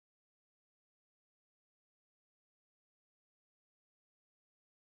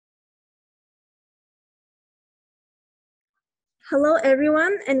Hello,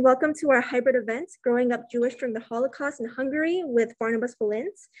 everyone, and welcome to our hybrid event, Growing Up Jewish During the Holocaust in Hungary with Barnabas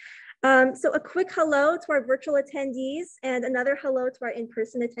Balint. So a quick hello to our virtual attendees and another hello to our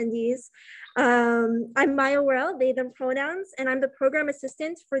in-person attendees. I'm Maya Worrell, they, them pronouns, and I'm the program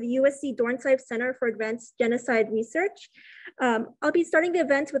assistant for the USC Dornsife Center for Advanced Genocide Research. I'll be starting the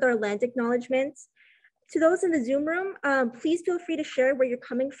event with our land acknowledgements. To those in the Zoom room, please feel free to share where you're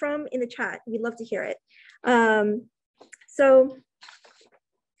coming from in the chat. We'd love to hear it. So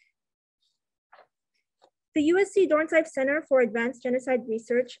the USC Dornsife Center for Advanced Genocide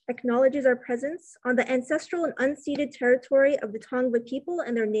Research acknowledges our presence on the ancestral and unceded territory of the Tongva people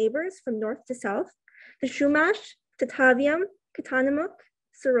and their neighbors from north to south, the Chumash, Tataviam, Katanamuk,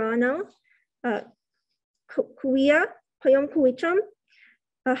 Serrano, Kuya, Payom Kuicham,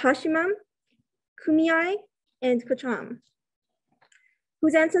 Hashimam, Kumeyaay, and Kucham,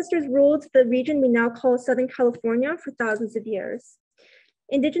 whose ancestors ruled the region we now call Southern California for thousands of years.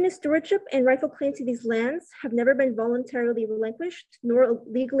 Indigenous stewardship and rightful claim to these lands have never been voluntarily relinquished nor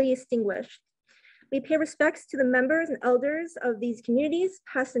legally extinguished. We pay respects to the members and elders of these communities,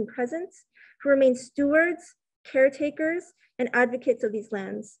 past and present, who remain stewards, caretakers, and advocates of these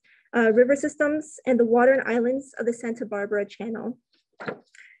lands, river systems, and the water and islands of the Santa Barbara Channel.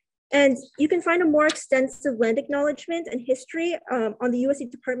 And you can find a more extensive land acknowledgement and history on the USC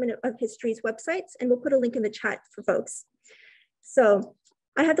Department of History's websites, and we'll put a link in the chat for folks. So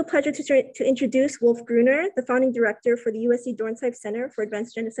I have the pleasure to introduce Wolf Gruner, the founding director for the USC Dornsife Center for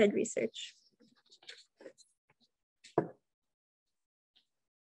Advanced Genocide Research.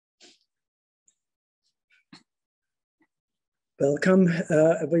 Welcome,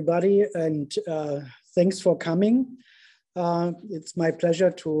 everybody, and thanks for coming. It's my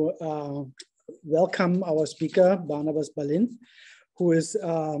pleasure to welcome our speaker, Barnabas Balint, who is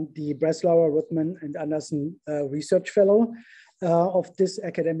the Breslauer, Rutman, and Anderson Research Fellow of this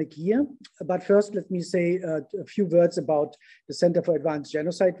academic year. But first, let me say a few words about the Center for Advanced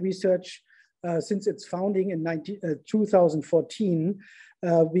Genocide Research. Since its founding in 2014,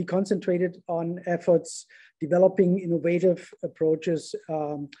 we concentrated on efforts developing innovative approaches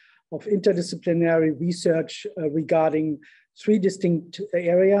of interdisciplinary research regarding three distinct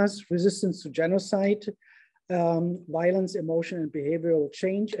areas: resistance to genocide, violence, emotion, and behavioral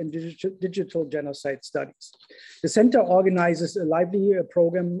change, and digital genocide studies. The center organizes a lively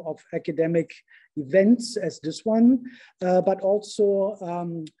program of academic events as this one, but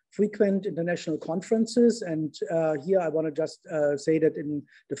also frequent international conferences. And here I want to just say that in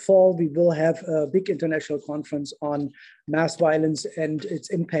the fall, we will have a big international conference on mass violence and its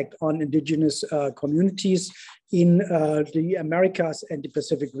impact on indigenous communities in the Americas and the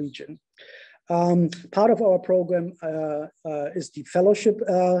Pacific region. Part of our program is the fellowship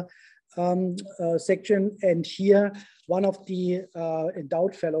section, and here one of the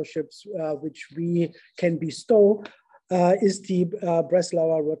endowed fellowships which we can bestow is the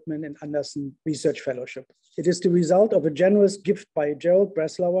Breslauer, Rutman, and Anderson Research Fellowship. It is the result of a generous gift by Gerald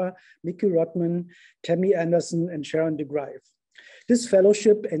Breslauer, Mickey Rutman, Tammy Anderson, and Sharon DeGrive. This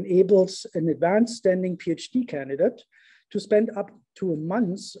fellowship enables an advanced standing PhD candidate to spend up to a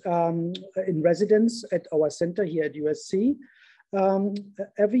month in residence at our center here at USC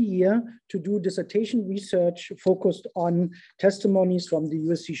every year to do dissertation research focused on testimonies from the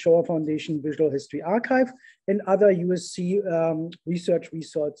USC Shoah Foundation Visual History Archive and other USC research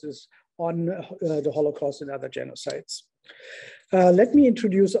resources on the Holocaust and other genocides. Let me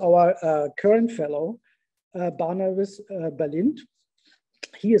introduce our current fellow, Barnabas Balint.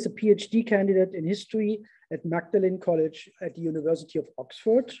 He is a PhD candidate in history at Magdalen College at the University of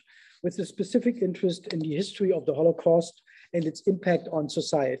Oxford, with a specific interest in the history of the Holocaust and its impact on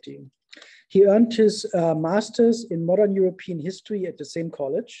society. He earned his master's in modern European history at the same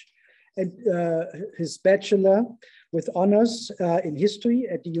college, and his bachelor with honors in history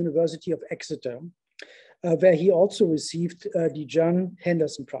at the University of Exeter, where he also received the John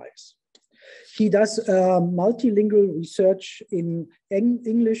Henderson Prize. He does multilingual research in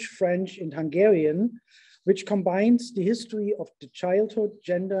English, French, and Hungarian, which combines the history of the childhood,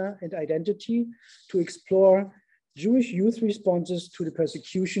 gender, and identity to explore Jewish youth responses to the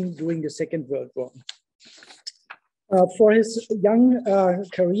persecution during the Second World War. For his young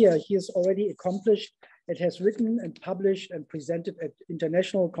career, he has already accomplished and has written and published and presented at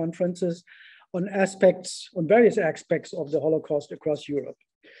international conferences on various aspects of the Holocaust across Europe.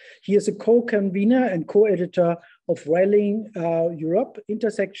 He is a co-convener and co-editor of Rallying Europe,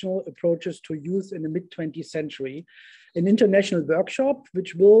 Intersectional Approaches to Youth in the Mid-20th Century, an international workshop,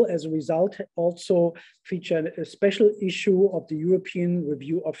 which will, as a result, also feature a special issue of the European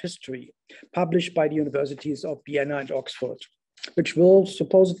Review of History, published by the universities of Vienna and Oxford. which will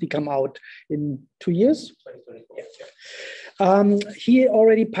supposedly come out in 2 years. He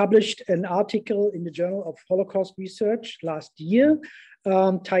already published an article in the Journal of Holocaust Research last year,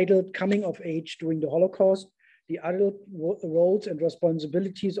 titled Coming of Age During the Holocaust, the Adult Roles and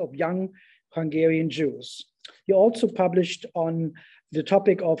Responsibilities of Young Hungarian Jews. He also published on the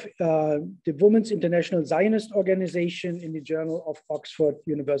topic of the Women's International Zionist Organization in the Journal of Oxford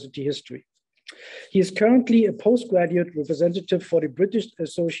University History. He is currently a postgraduate representative for the British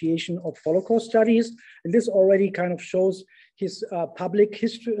Association of Holocaust Studies, and this already kind of shows his public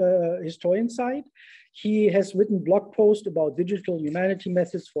historian side. He has written blog posts about digital humanity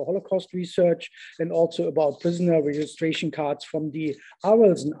methods for Holocaust research and also about prisoner registration cards from the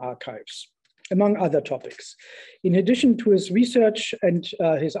Arelsen archives, among other topics. In addition to his research and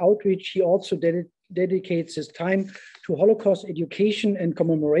his outreach, he also dedicates his time to Holocaust education and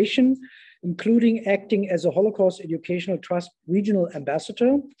commemoration, including acting as a Holocaust Educational Trust regional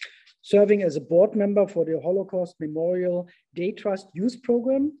ambassador, serving as a board member for the Holocaust Memorial Day Trust youth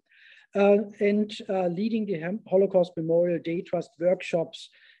program, and leading the Holocaust Memorial Day Trust workshops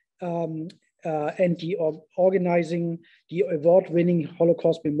and organizing the award-winning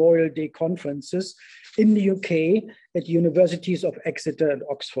Holocaust Memorial Day conferences in the UK at the universities of Exeter and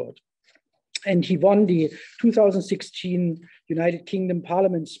Oxford. And he won the 2016 United Kingdom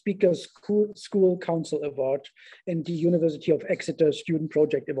Parliament Speakers School Council Award and the University of Exeter Student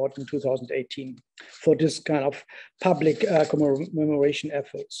Project Award in 2018 for this kind of public commemoration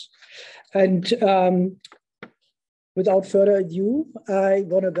efforts. And without further ado, I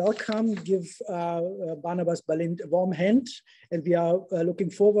want to give Barnabas Balint a warm hand, and we are looking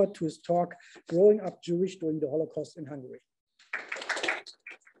forward to his talk, Growing Up Jewish During the Holocaust in Hungary.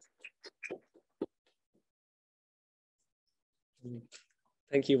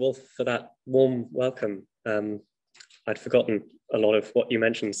 Thank you, Wolf, for that warm welcome. I'd forgotten a lot of what you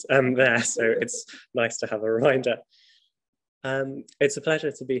mentioned there, so it's nice to have a reminder. It's a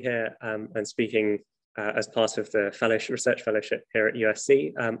pleasure to be here and speaking as part of the research fellowship here at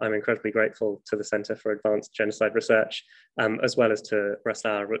USC. I'm incredibly grateful to the Center for Advanced Genocide Research, as well as to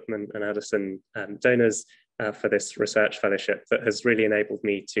Breslauer, Rutman and Anderson donors for this research fellowship that has really enabled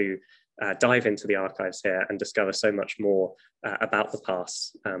me to dive into the archives here and discover so much more about the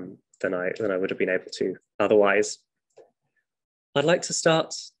past than I would have been able to otherwise. I'd like to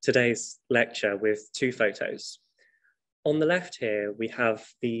start today's lecture with two photos. On the left here, we have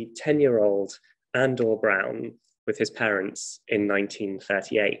the 10-year-old Andor Braun with his parents in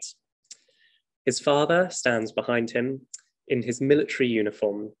 1938. His father stands behind him in his military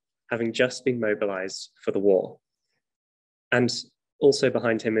uniform, having just been mobilized for the war. And also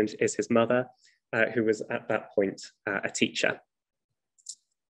behind him is his mother, who was at that point a teacher.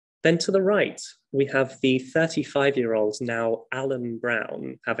 Then to the right, we have the 35-year-old now Alan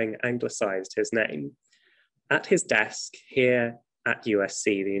Brown, having anglicized his name, at his desk here at USC,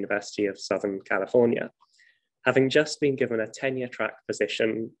 the University of Southern California, having just been given a tenure track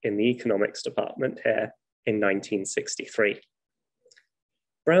position in the economics department here in 1963.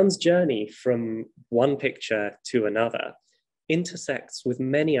 Brown's journey from one picture to another intersects with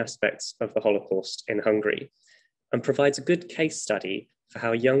many aspects of the Holocaust in Hungary and provides a good case study for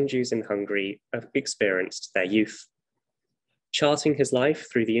how young Jews in Hungary have experienced their youth. Charting his life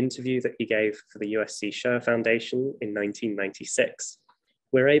through the interview that he gave for the USC Shoah Foundation in 1996,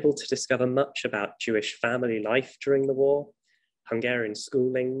 we're able to discover much about Jewish family life during the war, Hungarian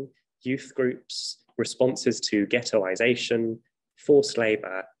schooling, youth groups, responses to ghettoization, forced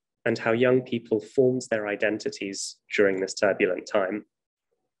labor, and how young people formed their identities during this turbulent time.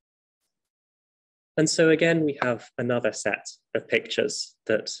 And so again, we have another set of pictures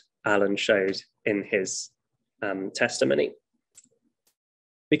that Alan showed in his testimony.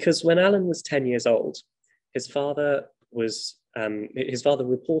 Because when Alan was 10 years old, his father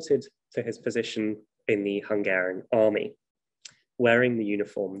reported to his position in the Hungarian army, wearing the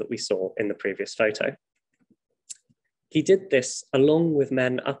uniform that we saw in the previous photo. He did this along with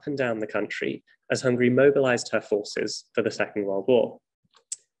men up and down the country as Hungary mobilized her forces for the Second World War.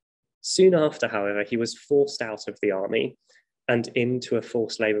 Soon after, however, he was forced out of the army and into a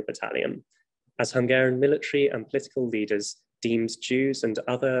forced labor battalion, as Hungarian military and political leaders deemed Jews and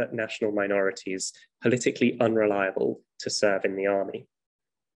other national minorities politically unreliable to serve in the army.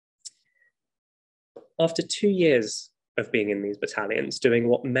 After 2 years of being in these battalions, doing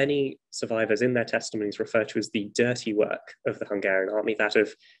what many survivors in their testimonies refer to as the dirty work of the Hungarian army, that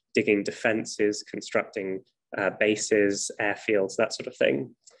of digging defenses, constructing bases, airfields, that sort of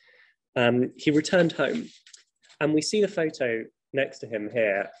thing. He returned home, and we see the photo next to him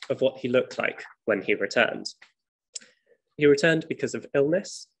here of what he looked like when he returned. He returned because of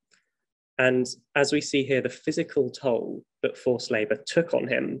illness. And as we see here, the physical toll that forced labor took on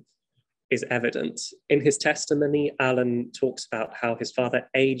him is evident. In his testimony, Alan talks about how his father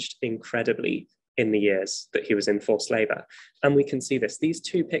aged incredibly in the years that he was in forced labor. And we can see this. These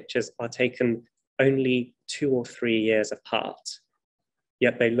two pictures are taken only 2 or 3 years apart,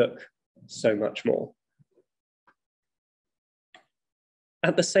 yet they look so much more.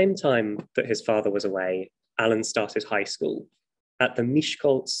 At the same time that his father was away, Alan started high school at the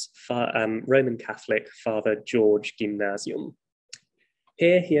Miskolc Roman Catholic Father George Gymnasium.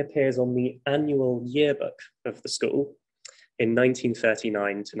 Here he appears on the annual yearbook of the school in 1939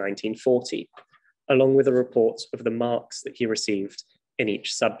 to 1940, along with a report of the marks that he received in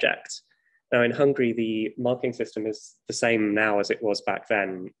each subject. Now in Hungary, the marking system is the same now as it was back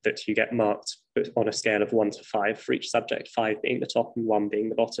then, that you get marked on a scale of 1 to 5 for each subject, 5 being the top and 1 being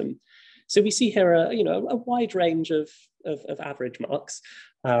the bottom. So we see here a wide range of average marks,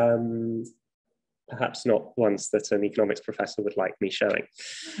 perhaps not ones that an economics professor would like me showing.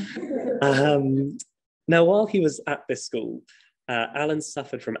 Now, while he was at this school, Alan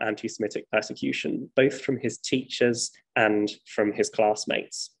suffered from anti-Semitic persecution, both from his teachers and from his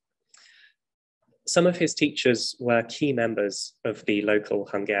classmates. Some of his teachers were key members of the local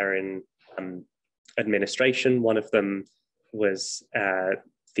Hungarian administration. One of them was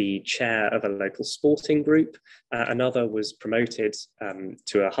the chair of a local sporting group. Another was promoted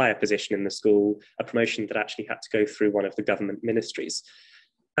to a higher position in the school, a promotion that actually had to go through one of the government ministries.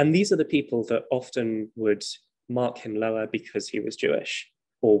 And these are the people that often would mark him lower because he was Jewish,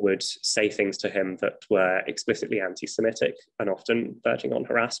 or would say things to him that were explicitly anti-Semitic and often verging on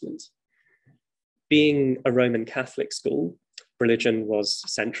harassment. Being a Roman Catholic school, religion was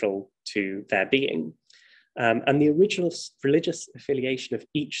central to their being. And the original religious affiliation of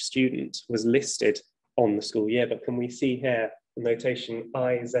each student was listed on the school yearbook. And we see here the notation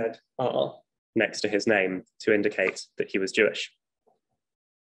IZR next to his name to indicate that he was Jewish.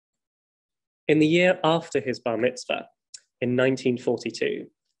 In the year after his bar mitzvah, in 1942,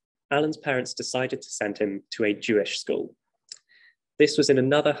 Alan's parents decided to send him to a Jewish school. This was in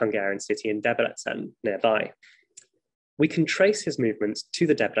another Hungarian city in Debrecen, nearby. We can trace his movements to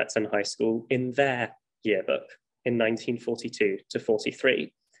the Debrecen High School in their yearbook in 1942 to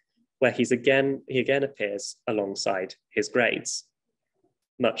 43, where he again appears alongside his grades,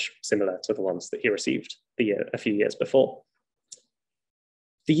 much similar to the ones that he received a few years before.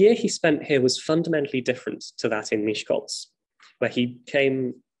 The year he spent here was fundamentally different to that in Miskolc, where he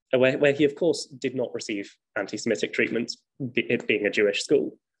of course did not receive anti-Semitic treatment, it being a Jewish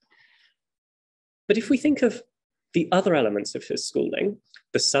school. But if we think of the other elements of his schooling,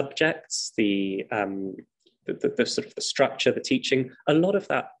 the subjects, the sort of the structure, the teaching, a lot of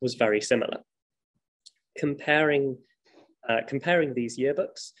that was very similar. Comparing these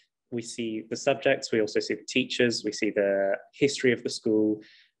yearbooks, we see the subjects, we also see the teachers, we see the history of the school,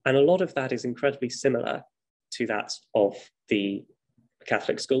 and a lot of that is incredibly similar to that of the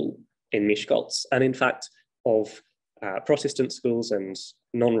Catholic school in Miskolc, and in fact of Protestant schools and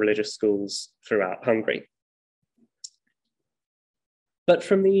non-religious schools throughout Hungary. But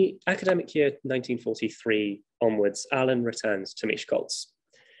from the academic year 1943 onwards, Alan returns to Miskolc.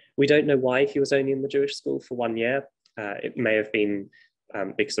 We don't know why he was only in the Jewish school for 1 year. It may have been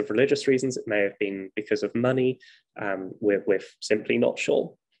because of religious reasons, it may have been because of money. We're simply not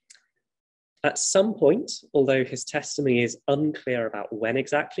sure. At some point, although his testimony is unclear about when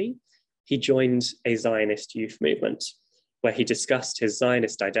exactly, he joined a Zionist youth movement where he discussed his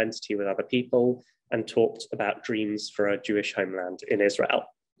Zionist identity with other people and talked about dreams for a Jewish homeland in Israel.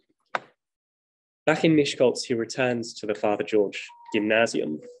 Back in Miskolc, he returns to the Father George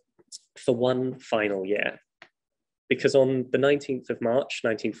Gymnasium for one final year, because on the 19th of March,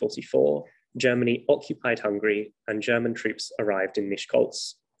 1944, Germany occupied Hungary and German troops arrived in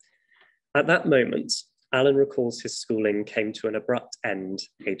Miskolc. At that moment, Alan recalls his schooling came to an abrupt end,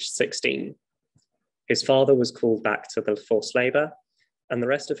 aged 16. His father was called back to the forced labor, and the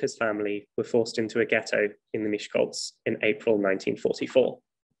rest of his family were forced into a ghetto in the Miskolc in April 1944.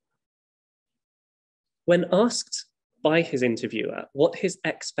 When asked by his interviewer what his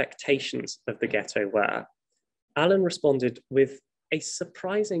expectations of the ghetto were, Alan responded with a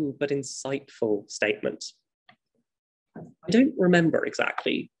surprising but insightful statement. I don't remember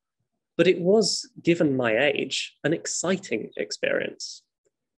exactly, but it was, given my age, an exciting experience.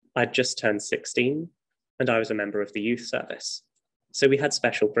 I'd just turned 16 and I was a member of the youth service. So we had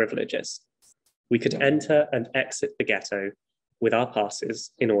special privileges. We could enter and exit the ghetto with our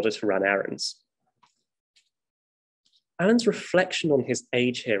passes in order to run errands. Alan's reflection on his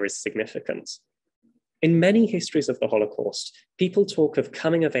age here is significant. In many histories of the Holocaust, people talk of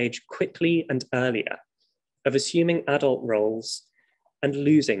coming of age quickly and earlier, of assuming adult roles and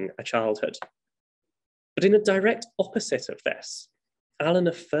losing a childhood. But in a direct opposite of this, Alan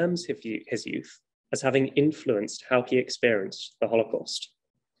affirms his youth as having influenced how he experienced the Holocaust.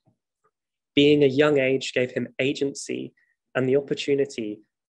 Being a young age gave him agency and the opportunity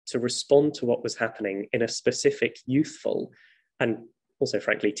to respond to what was happening in a specific youthful and also,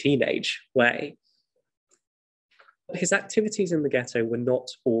 frankly, teenage way. But his activities in the ghetto were not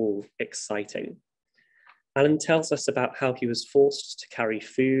all exciting. Alan tells us about how he was forced to carry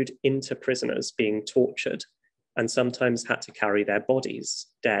food into prisoners being tortured and sometimes had to carry their bodies,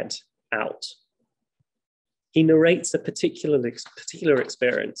 dead, out. He narrates a particular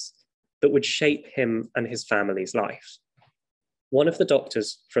experience that would shape him and his family's life. One of the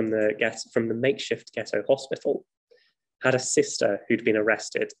doctors from the makeshift ghetto hospital had a sister who'd been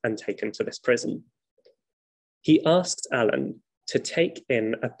arrested and taken to this prison. He asked Alan to take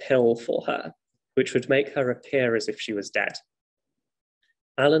in a pill for her, which would make her appear as if she was dead.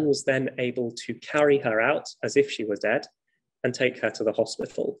 Alan was then able to carry her out as if she was dead and take her to the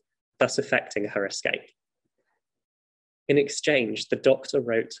hospital, thus effecting her escape. In exchange, the doctor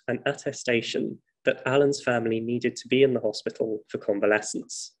wrote an attestation that Alan's family needed to be in the hospital for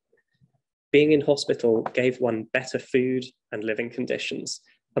convalescence. Being in hospital gave one better food and living conditions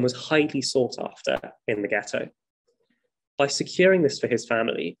and was highly sought after in the ghetto. By securing this for his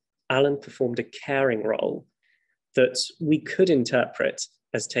family, Alan performed a caring role that we could interpret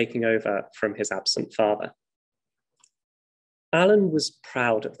as taking over from his absent father. Alan was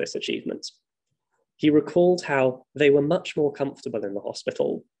proud of this achievement. He recalled how they were much more comfortable in the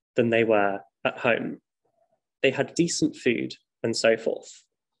hospital than they were at home. They had decent food and so forth.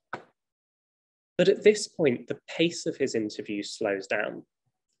 But at this point, the pace of his interview slows down.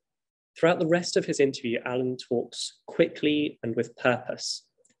 Throughout the rest of his interview, Alan talks quickly and with purpose.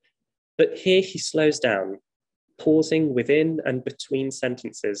 But here he slows down, pausing within and between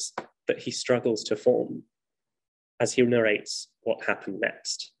sentences that he struggles to form as he narrates what happened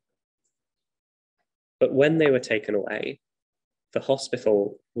next. But when they were taken away, the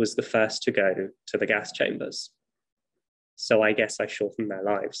hospital was the first to go to the gas chambers. So I guess I shortened their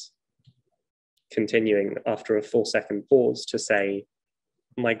lives. Continuing after a 4-second pause to say,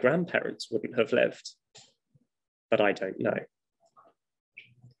 my grandparents wouldn't have lived, but I don't know.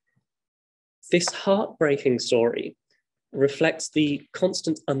 This heartbreaking story reflects the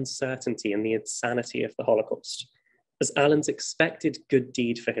constant uncertainty and the insanity of the Holocaust, as Alan's expected good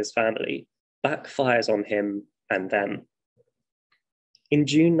deed for his family backfires on him and them. In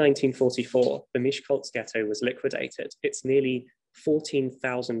June 1944, the Miskolc ghetto was liquidated. Its nearly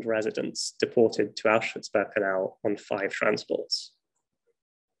 14,000 residents deported to Auschwitz-Birkenau on 5 transports.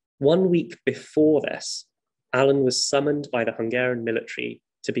 1 week before this, Alan was summoned by the Hungarian military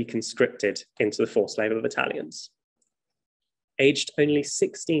to be conscripted into the forced labor battalions. Aged only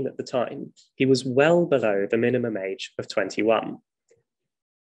 16 at the time, he was well below the minimum age of 21.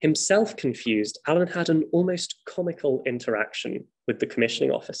 Himself confused, Alan had an almost comical interaction with the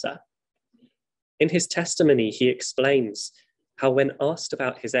commissioning officer. In his testimony, he explains how when asked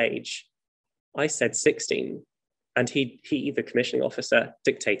about his age, I said 16, and he, the commissioning officer,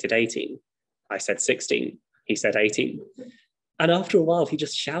 dictated 18. I said 16, he said 18. And after a while, he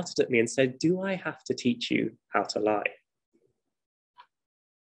just shouted at me and said, do I have to teach you how to lie?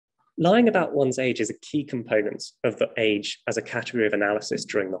 Lying about one's age is a key component of the age as a category of analysis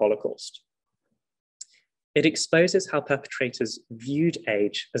during the Holocaust. It exposes how perpetrators viewed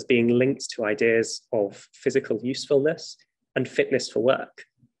age as being linked to ideas of physical usefulness and fitness for work.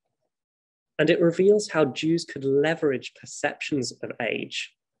 And it reveals how Jews could leverage perceptions of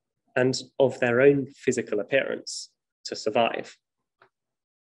age and of their own physical appearance to survive.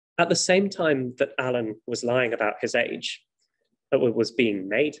 At the same time that Alan was lying about his age, was being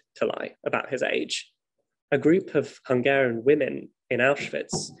made to lie about his age, a group of Hungarian women in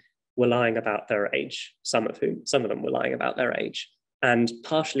Auschwitz were lying about their age, some of them were lying about their age, and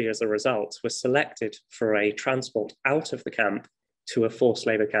partially as a result were selected for a transport out of the camp to a forced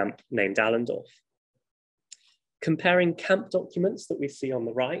labor camp named Allendorf. Comparing camp documents that we see on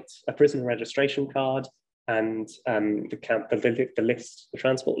the right, a prisoner registration card, and the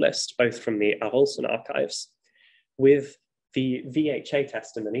transport list, both from the Arolsen archives, with the VHA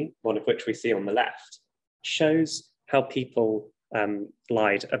testimony, one of which we see on the left, shows how people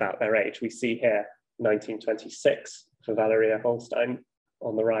lied about their age. We see here 1926 for Valeria Holstein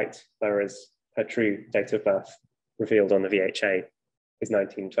on the right, whereas her true date of birth revealed on the VHA is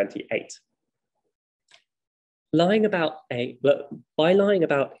 1928. By lying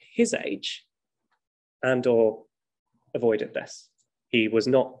about his age, Andor avoided this. He was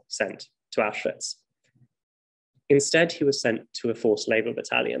not sent to Auschwitz. Instead, he was sent to a forced labor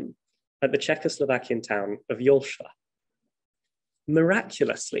battalion at the Czechoslovakian town of Jolsva.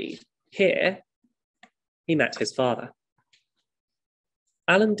 Miraculously, here, he met his father.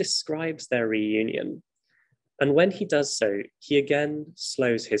 Alan describes their reunion, and when he does so, he again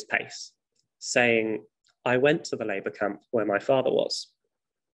slows his pace, saying, "I went to the labor camp where my father was,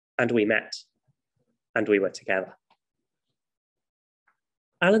 and we met, and we were together."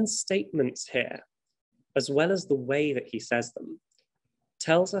 Alan's statements here, as well as the way that he says them,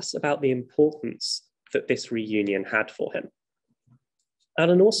 tells us about the importance that this reunion had for him.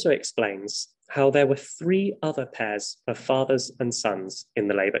 Alan also explains how there were 3 other pairs of fathers and sons in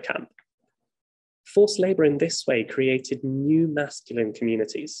the labor camp. Forced labor in this way created new masculine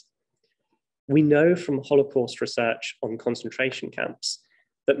communities. We know from Holocaust research on concentration camps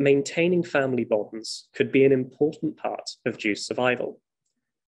that maintaining family bonds could be an important part of Jews' survival.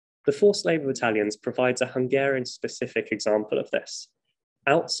 The forced labor battalions provides a Hungarian-specific example of this,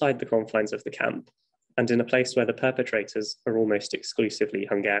 outside the confines of the camp, and in a place where the perpetrators are almost exclusively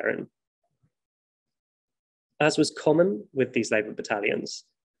Hungarian. As was common with these labor battalions,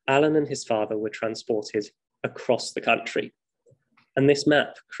 Alan and his father were transported across the country. And this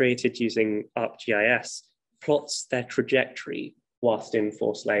map, created using ArcGIS, plots their trajectory whilst in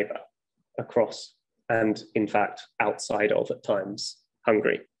forced labor across, and in fact, outside of, at times,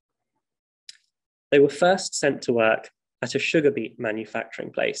 Hungary. They were first sent to work at a sugar beet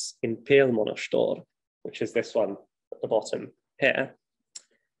manufacturing place in Pélmonostor, which is this one at the bottom here,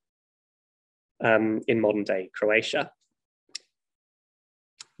 in modern day Croatia.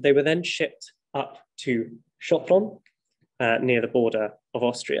 They were then shipped up to Sopron, near the border of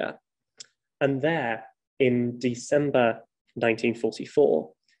Austria. And there, in December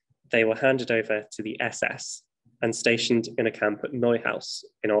 1944, they were handed over to the SS and stationed in a camp at Neuhaus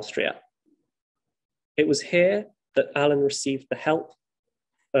in Austria. It was here that Alan received the help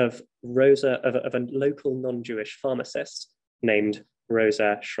of a local non-Jewish pharmacist named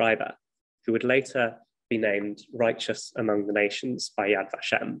Rosa Schreiber, who would later be named Righteous Among the Nations by Yad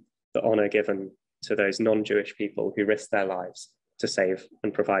Vashem, the honor given to those non-Jewish people who risked their lives to save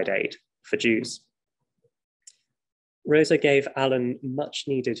and provide aid for Jews. Rosa gave Alan much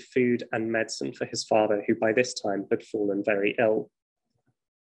needed food and medicine for his father, who by this time had fallen very ill.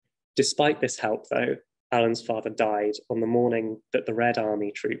 Despite this help, though, Alan's father died on the morning that the Red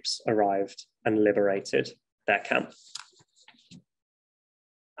Army troops arrived and liberated their camp.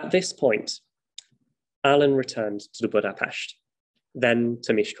 At this point, Alan returned to Budapest, then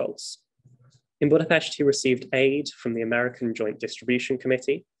to Miskolc. In Budapest, he received aid from the American Joint Distribution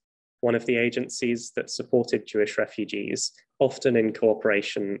Committee, one of the agencies that supported Jewish refugees, often in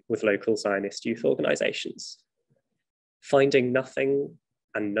cooperation with local Zionist youth organizations. Finding nothing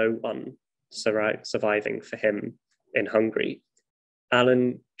and no one surviving for him in Hungary,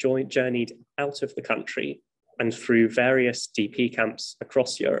 Alan journeyed out of the country and through various DP camps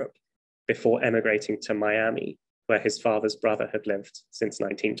across Europe before emigrating to Miami, where his father's brother had lived since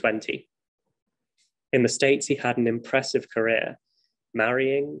 1920. In the States, he had an impressive career,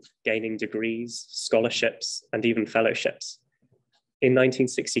 marrying, gaining degrees, scholarships, and even fellowships. In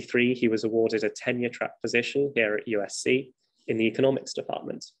 1963, he was awarded a tenure-track position here at USC in the economics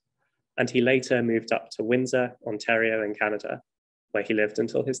department, and he later moved up to Windsor, Ontario in Canada, where he lived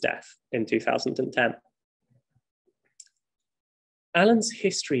until his death in 2010. Alan's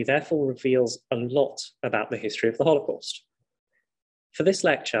history therefore reveals a lot about the history of the Holocaust. For this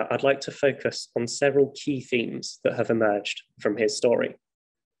lecture, I'd like to focus on several key themes that have emerged from his story.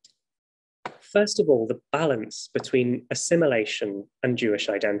 First of all, the balance between assimilation and Jewish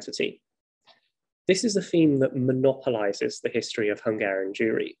identity. This is a theme that monopolizes the history of Hungarian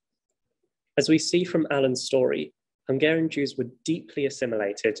Jewry. As we see from Alan's story, Hungarian Jews were deeply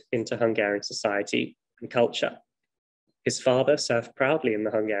assimilated into Hungarian society and culture. His father served proudly in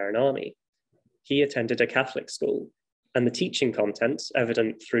the Hungarian army. He attended a Catholic school, and the teaching content,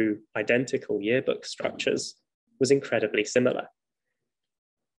 evident through identical yearbook structures, was incredibly similar.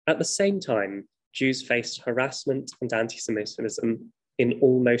 At the same time, Jews faced harassment and antisemitism in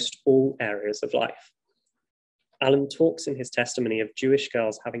almost all areas of life. Alan talks in his testimony of Jewish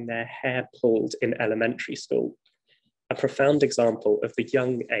girls having their hair pulled in elementary school, a profound example of the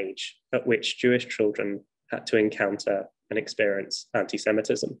young age at which Jewish children had to encounter and experience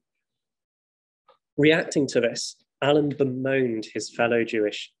antisemitism. Reacting to this, Alan bemoaned his fellow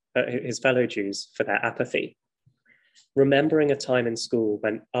Jews for their apathy. Remembering a time in school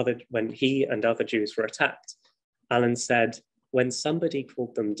when he and other Jews were attacked, Alan said, when somebody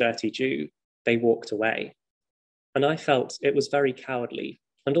called them dirty Jew, they walked away. And I felt it was very cowardly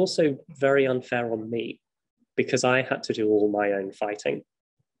and also very unfair on me because I had to do all my own fighting.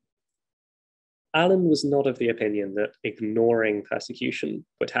 Alan was not of the opinion that ignoring persecution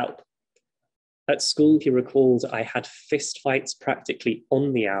would help. At school, he recalled, I had fistfights practically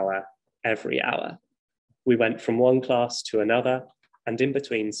on the hour, every hour. We went from one class to another, and in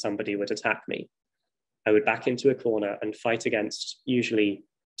between, somebody would attack me. I would back into a corner and fight against usually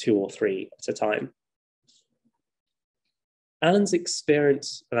 2 or 3 at a time. Alan's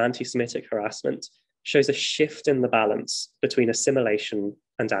experience of anti-Semitic harassment shows a shift in the balance between assimilation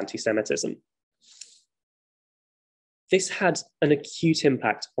and anti-Semitism. This had an acute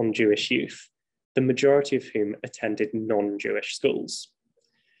impact on Jewish youth, the majority of whom attended non-Jewish schools.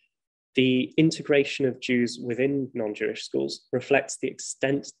 The integration of Jews within non-Jewish schools reflects the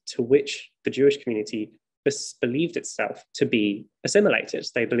extent to which the Jewish community believed itself to be assimilated.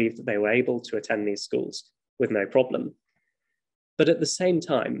 They believed that they were able to attend these schools with no problem. But at the same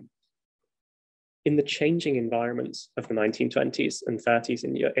time, in the changing environment of the 1920s and 30s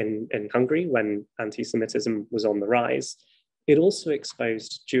in Hungary, when anti-Semitism was on the rise, it also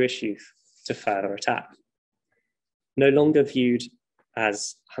exposed Jewish youth to further attack. No longer viewed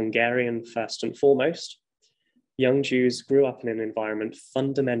as Hungarian first and foremost, young Jews grew up in an environment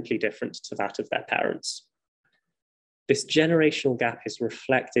fundamentally different to that of their parents. This generational gap is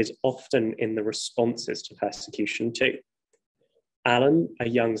reflected often in the responses to persecution too. Alan, a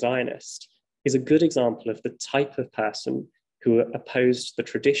young Zionist, is a good example of the type of person who opposed the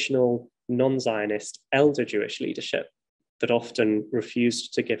traditional non-Zionist elder Jewish leadership that often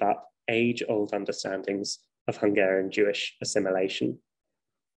refused to give up age-old understandings of Hungarian Jewish assimilation.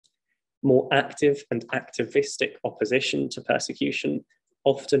 More active and activistic opposition to persecution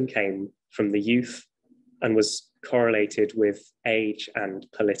often came from the youth and was correlated with age and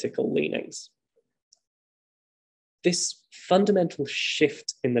political leanings. This fundamental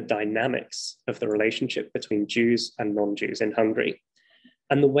shift in the dynamics of the relationship between Jews and non-Jews in Hungary,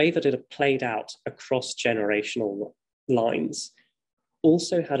 and the way that it played out across generational lines,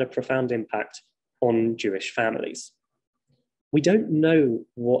 also had a profound impact on Jewish families. We don't know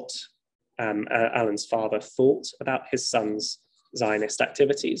what Alan's father thought about his son's Zionist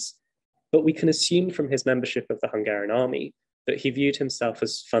activities, but we can assume from his membership of the Hungarian army that he viewed himself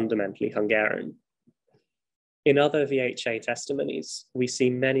as fundamentally Hungarian. In other VHA testimonies, we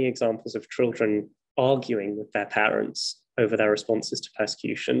see many examples of children arguing with their parents over their responses to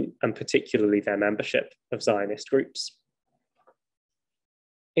persecution, and particularly their membership of Zionist groups.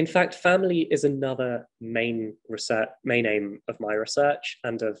 In fact, family is another main aim of my research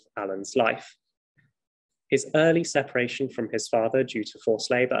and of Alan's life. His early separation from his father due to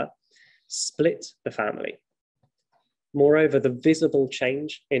forced labor split the family. Moreover, the visible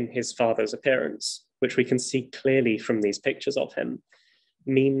change in his father's appearance, which we can see clearly from these pictures of him,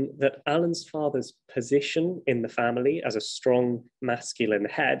 mean that Alan's father's position in the family as a strong masculine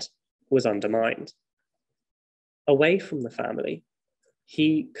head was undermined. Away from the family,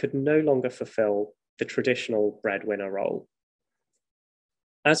 he could no longer fulfill the traditional breadwinner role.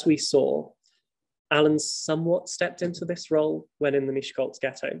 As we saw, Alan somewhat stepped into this role when in the Miskolc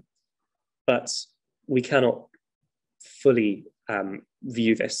ghetto, but we cannot fully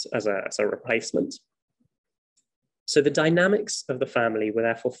view this as a replacement. So the dynamics of the family were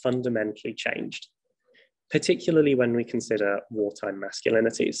therefore fundamentally changed, particularly when we consider wartime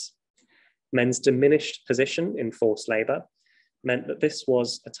masculinities. Men's diminished position in forced labor meant that this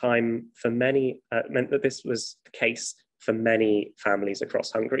was a time for many, this was the case for many families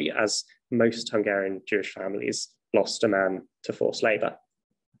across Hungary, as most Hungarian Jewish families lost a man to forced labor.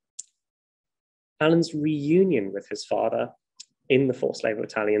 Alan's reunion with his father in the forced labor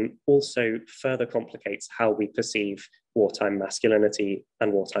battalion also further complicates how we perceive wartime masculinity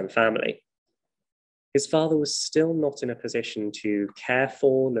and wartime family. His father was still not in a position to care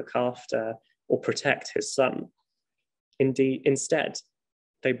for, look after, or protect his son. Instead,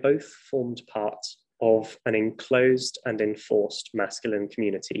 they both formed part of an enclosed and enforced masculine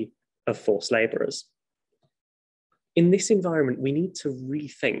community of forced laborers. In this environment, we need to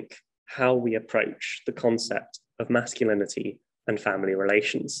rethink how we approach the concept of masculinity and family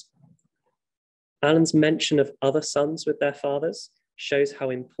relations. Alan's mention of other sons with their fathers shows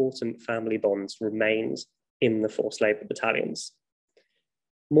how important family bonds remained in the forced labor battalions.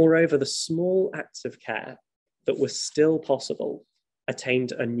 Moreover, the small acts of care that were still possible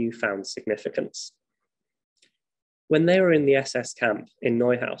attained a newfound significance. When they were in the SS camp in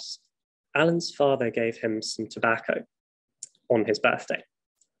Neuhaus, Alan's father gave him some tobacco on his birthday.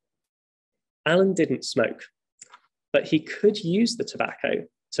 Alan didn't smoke, but he could use the tobacco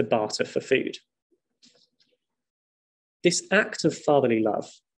to barter for food. This act of fatherly love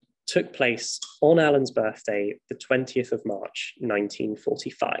took place on Alan's birthday, the 20th of March,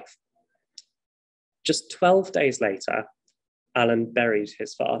 1945. Just 12 days later, Alan buried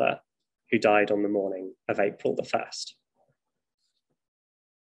his father, who died on the morning of April the 1st.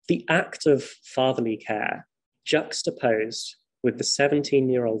 The act of fatherly care, juxtaposed with the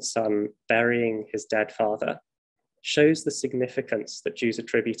 17-year-old son burying his dead father, shows the significance that Jews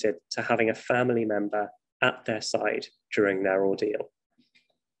attributed to having a family member at their side during their ordeal.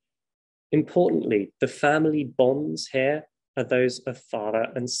 Importantly, the family bonds here are those of father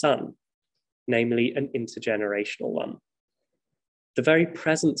and son, namely an intergenerational one. The very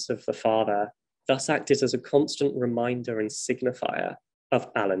presence of the father thus acted as a constant reminder and signifier of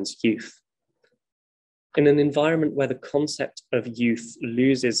Alan's youth. In an environment where the concept of youth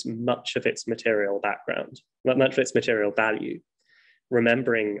loses much of its material background, much of its material value,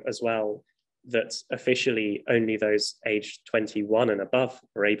 remembering as well that officially only those aged 21 and above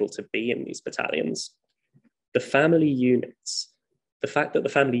are able to be in these battalions, the family units, the fact that the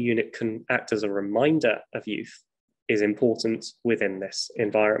family unit can act as a reminder of youth is important within this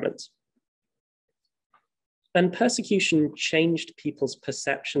environment. And persecution changed people's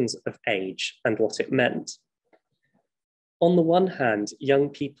perceptions of age and what it meant. On the one hand, young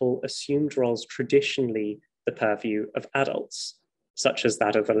people assumed roles traditionally the purview of adults, such as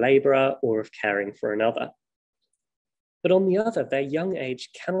that of a laborer or of caring for another. But on the other, their young age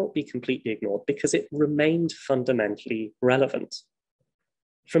cannot be completely ignored because it remained fundamentally relevant.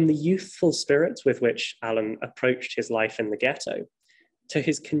 From the youthful spirit with which Alan approached his life in the ghetto to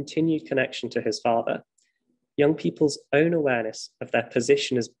his continued connection to his father, young people's own awareness of their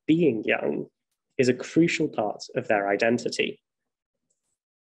position as being young is a crucial part of their identity.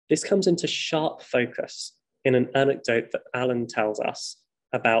 This comes into sharp focus in an anecdote that Alan tells us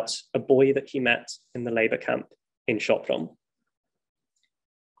about a boy that he met in the labor camp in Sopron.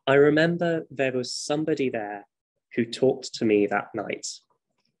 I remember there was somebody there who talked to me that night,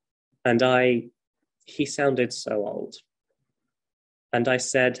 and he sounded so old. And I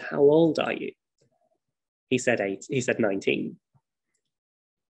said, "How old are you?" He said 19.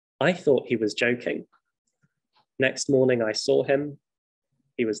 I thought he was joking. Next morning I saw him,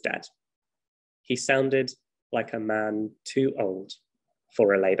 he was dead. He sounded like a man too old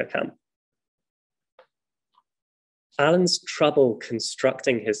for a labor camp. Alan's trouble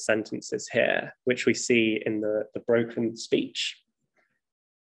constructing his sentences here, which we see in the broken speech,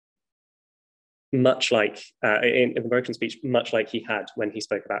 much like in the broken speech, much like he had when he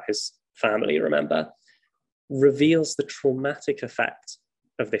spoke about his family, remember, reveals the traumatic effect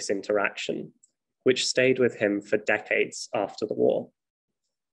of this interaction, which stayed with him for decades after the war.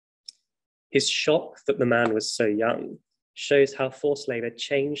 His shock that the man was so young shows how forced labor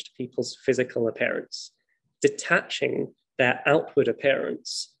changed people's physical appearance, detaching their outward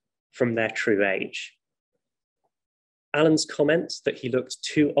appearance from their true age. Alan's comment that he looked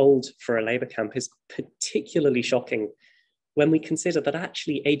too old for a labor camp is particularly shocking when we consider that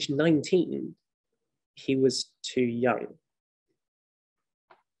actually age 19, he was too young.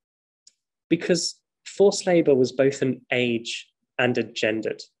 Because forced labor was both an age and a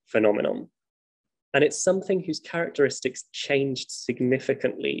gendered phenomenon. And it's something whose characteristics changed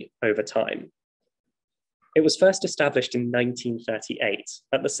significantly over time. It was first established in 1938,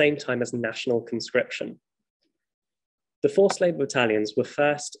 at the same time as national conscription. The forced labor battalions were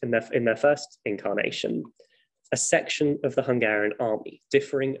first, in their first incarnation, a section of the Hungarian army,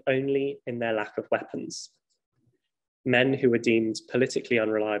 differing only in their lack of weapons. Men who were deemed politically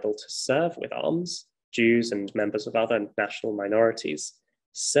unreliable to serve with arms, Jews and members of other national minorities,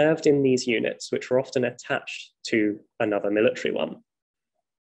 served in these units, which were often attached to another military one.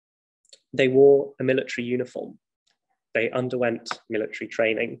 They wore a military uniform, they underwent military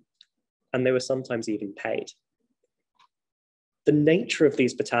training, and they were sometimes even paid. The nature of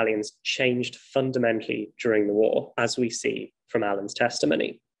these battalions changed fundamentally during the war, as we see from Alan's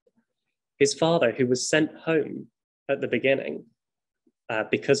testimony. His father, who was sent home at the beginning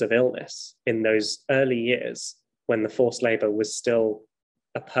because of illness in those early years when the forced labor was still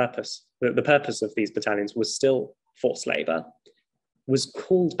a purpose, the purpose of these battalions was still forced labor, was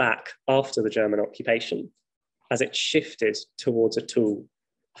called back after the German occupation as it shifted towards a tool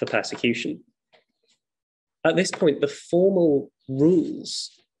for persecution. At this point, the formal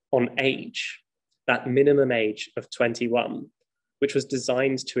rules on age, that minimum age of 21, which was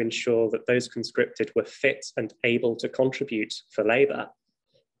designed to ensure that those conscripted were fit and able to contribute for labor,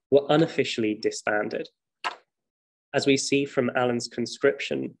 were unofficially disbanded. As we see from Alan's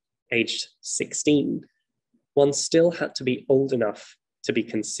conscription, aged 16, one still had to be old enough to be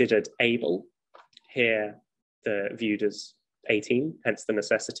considered able. Here, they're viewed as 18, hence the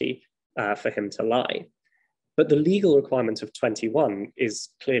necessity for him to lie. But the legal requirement of 21 is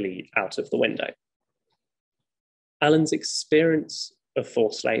clearly out of the window. Alan's experience of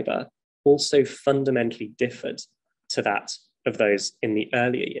forced labour also fundamentally differed to that of those in the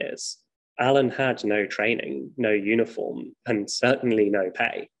earlier years. Alan had no training, no uniform, and certainly no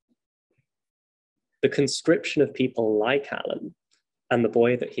pay. The conscription of people like Alan and the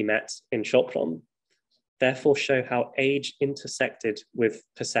boy that he met in Shopron therefore show how age intersected with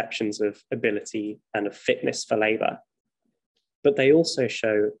perceptions of ability and of fitness for labour. But they also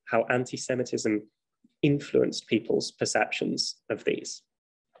show how anti-Semitism influenced people's perceptions of these.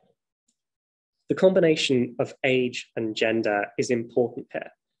 The combination of age and gender is important here.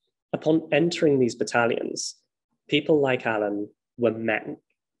 Upon entering these battalions, people like Alan were men.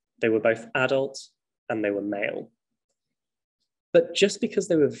 They were both adult and they were male. But just because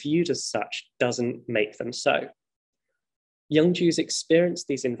they were viewed as such doesn't make them so. Young Jews experienced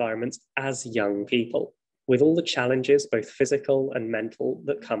these environments as young people, with all the challenges, both physical and mental,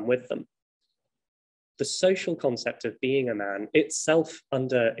 that come with them. The social concept of being a man, itself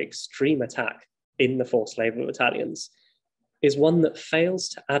under extreme attack in the forced labor battalions, is one that fails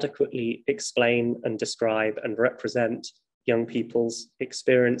to adequately explain and describe and represent young people's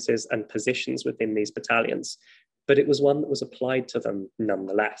experiences and positions within these battalions, but it was one that was applied to them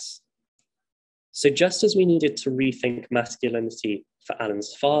nonetheless. So just as we needed to rethink masculinity for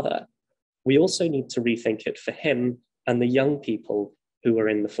Alan's father, we also need to rethink it for him and the young people who were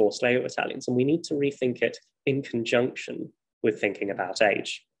in the forced labor battalions, and we need to rethink it in conjunction with thinking about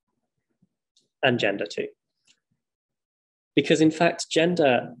age and gender too. Because in fact,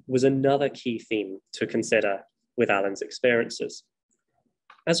 gender was another key theme to consider with Alan's experiences.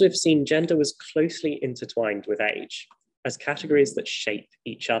 As we've seen, gender was closely intertwined with age as categories that shape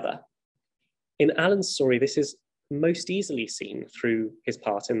each other. In Alan's story, this is most easily seen through his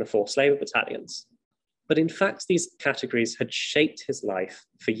part in the forced labor battalions. But in fact, these categories had shaped his life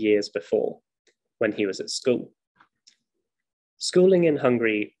for years before, when he was at school. Schooling in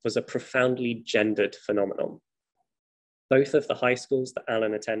Hungary was a profoundly gendered phenomenon. Both of the high schools that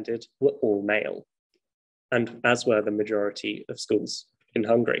Alan attended were all male, and as were the majority of schools in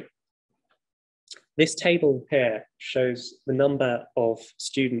Hungary. This table here shows the number of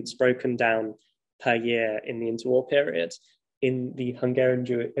students broken down per year in the interwar period in the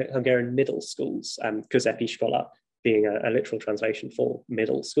Hungarian middle schools, Közepiskola being a literal translation for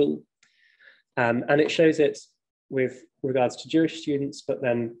middle school. And it shows it with regards to Jewish students, but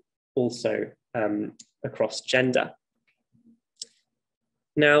then also across gender.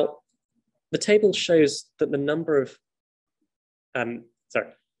 Now, the table shows that the number of,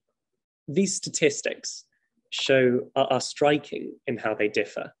 these statistics are striking in how they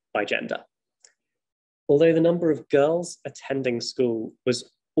differ by gender. Although the number of girls attending school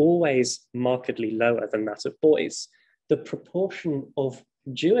was always markedly lower than that of boys, the proportion of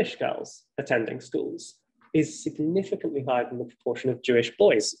Jewish girls attending schools is significantly higher than the proportion of Jewish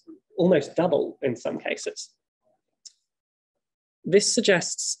boys, almost double in some cases. This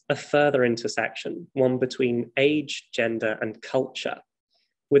suggests a further intersection, one between age, gender, and culture,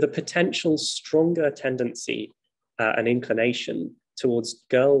 with a potential stronger tendency and inclination towards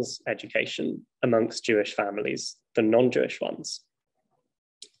girls' education amongst Jewish families than non-Jewish ones.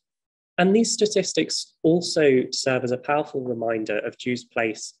 And these statistics also serve as a powerful reminder of Jews'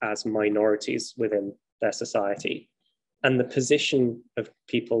 place as minorities within their society and the position of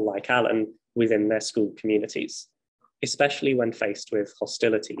people like Alan within their school communities, especially when faced with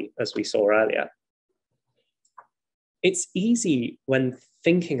hostility, as we saw earlier. It's easy when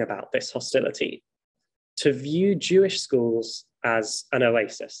thinking about this hostility to view Jewish schools as an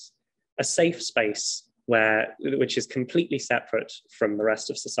oasis, a safe space which is completely separate from the rest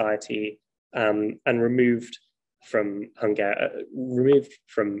of society and removed from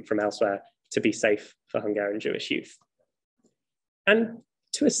elsewhere to be safe for Hungarian Jewish youth. And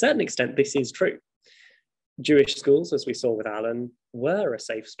to a certain extent, this is true. Jewish schools, as we saw with Alan, were a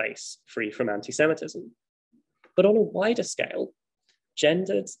safe space free from anti-Semitism. But on a wider scale,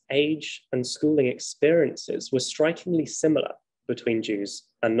 gendered, age, and schooling experiences were strikingly similar between Jews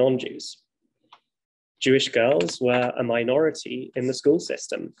and non-Jews. Jewish girls were a minority in the school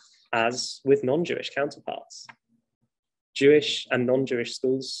system, as with non-Jewish counterparts. Jewish and non-Jewish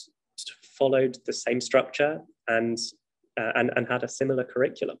schools followed the same structure and had a similar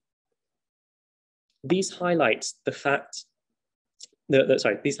curriculum. These highlight the first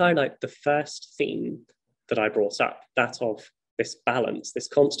theme that I brought up, that of this balance, this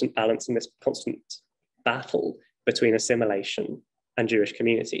constant balance and this constant battle between assimilation and Jewish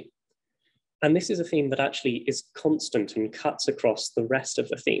community. And this is a theme that actually is constant and cuts across the rest of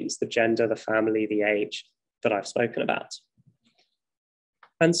the themes, the gender, the family, the age that I've spoken about.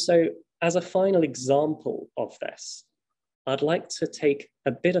 And so as a final example of this, I'd like to take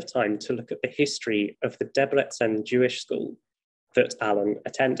a bit of time to look at the history of the Debrecen Jewish school that Alan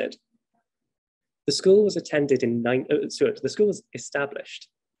attended. The school was established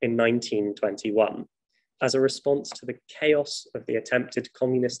in 1921 as a response to the chaos of the attempted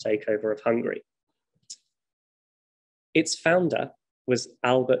communist takeover of Hungary. Its founder was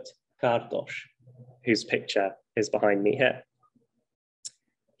Albert Kardos, whose picture is behind me here.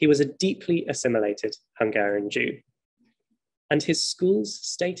 He was a deeply assimilated Hungarian Jew, and his school's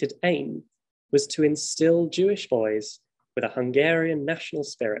stated aim was to instill Jewish boys with a Hungarian national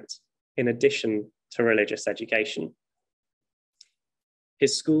spirit in addition to religious education.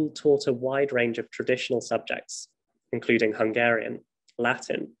 His school taught a wide range of traditional subjects, including Hungarian,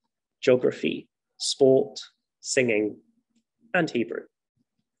 Latin, geography, sport, singing, and Hebrew.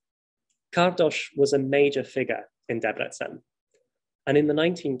 Kardos was a major figure in Debrecen, and in the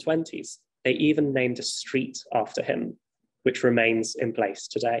 1920s, they even named a street after him, which remains in place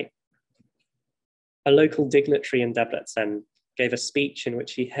today. A local dignitary in Debrecen gave a speech in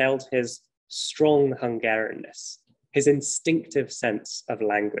which he hailed his strong Hungarianness, his instinctive sense of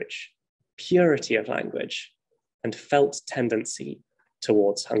language, purity of language, and felt tendency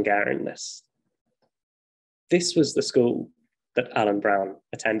towards Hungarianness. This was the school that Alan Braun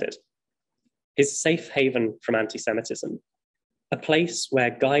attended, his safe haven from antisemitism, a place where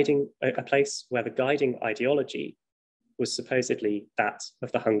the guiding ideology was supposedly that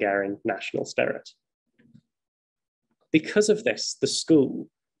of the Hungarian national spirit. Because of this, the school,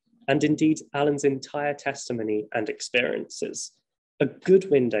 and indeed Alan's entire testimony and experiences, are good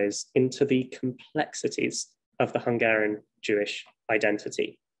windows into the complexities of the Hungarian Jewish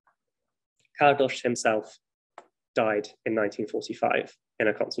identity. Kardos himself died in 1945 in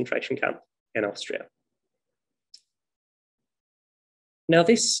a concentration camp in Austria. Now,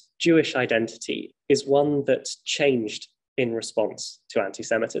 this Jewish identity is one that changed in response to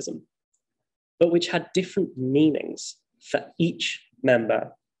anti-Semitism, but which had different meanings for each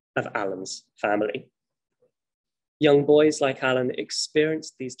member of Alan's family. Young boys like Alan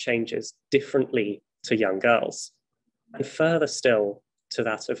experienced these changes differently to young girls, and further still to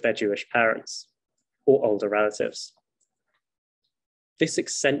that of their Jewish parents or older relatives. This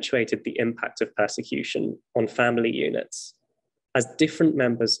accentuated the impact of persecution on family units, as different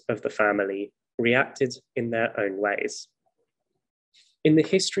members of the family reacted in their own ways. In the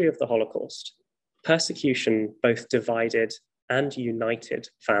history of the Holocaust, persecution both divided and united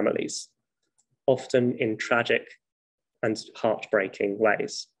families, often in tragic and heartbreaking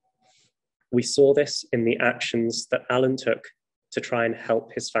ways. We saw this in the actions that Alan took to try and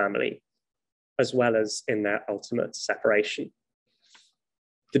help his family, as well as in their ultimate separation.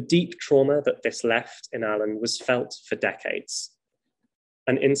 The deep trauma that this left in Alan was felt for decades,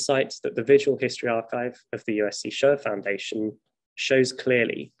 an insight that the Visual History Archive of the USC Shoah Foundation shows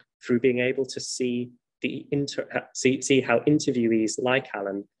clearly through being able to see how interviewees like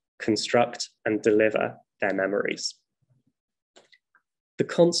Alan construct and deliver their memories. The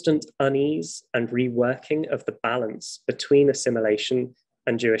constant unease and reworking of the balance between assimilation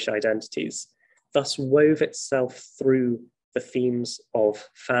and Jewish identities thus wove itself through the themes of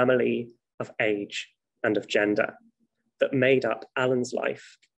family, of age, and of gender that made up Alan's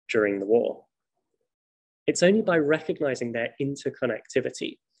life during the war. It's only by recognizing their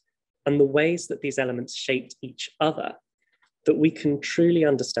interconnectivity and the ways that these elements shaped each other that we can truly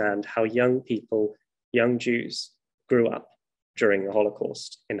understand how young people, young Jews, grew up during the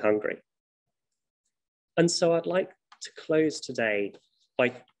Holocaust in Hungary. And so I'd like to close today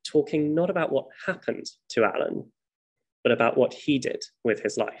by talking not about what happened to Alan, but about what he did with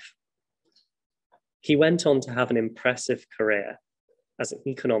his life. He went on to have an impressive career as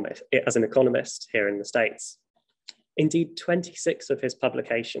an economist here in the States. Indeed, 26 of his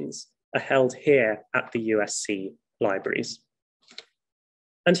publications are held here at the USC libraries.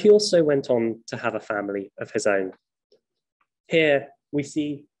 And he also went on to have a family of his own. Here we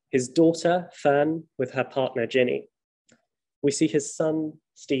see his daughter, Fern, with her partner, Ginny. We see his son,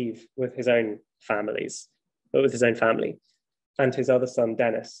 Steve, with his own family, and his other son,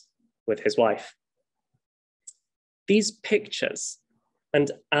 Dennis, with his wife. These pictures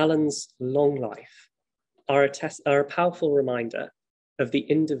and Alan's long life are a powerful reminder of the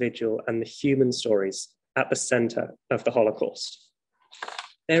individual and the human stories at the center of the Holocaust.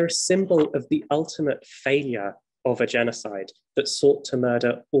 They're a symbol of the ultimate failure of a genocide that sought to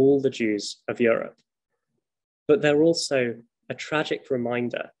murder all the Jews of Europe. But they're also a tragic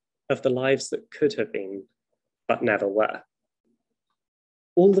reminder of the lives that could have been, but never were.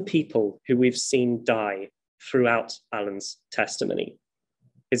 All the people who we've seen die throughout Alan's testimony,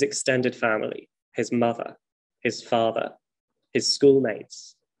 his extended family, his mother, his father, his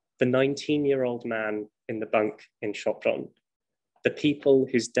schoolmates, the 19-year-old man in the bunk in Sopron, the people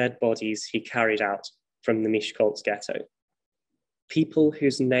whose dead bodies he carried out from the Miskolc ghetto, people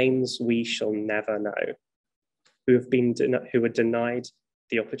whose names we shall never know, who were denied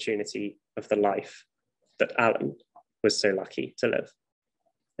the opportunity of the life that Alan was so lucky to live.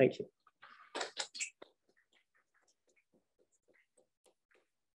 Thank you.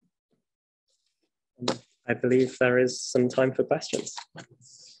 I believe there is some time for questions.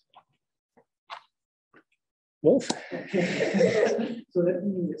 Wolf. Okay. So let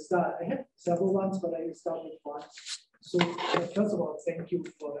me start. I have several ones, but I will start with one. So first of all, thank you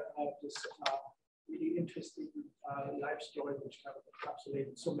for this really interesting life story, which kind of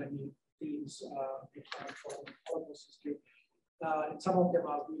encapsulated so many themes from Holocaust history. And some of them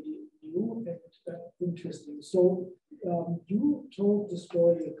are really new and interesting. So you told the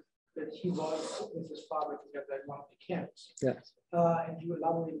story that he was with his father together in one of the camps. Yes. And you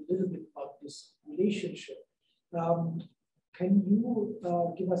elaborate a little bit about this relationship. Can you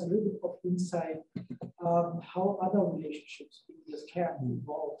give us a little bit of insight how other relationships in this camp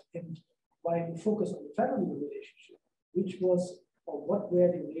evolved, and why you focus on the family relationship, which was, or what were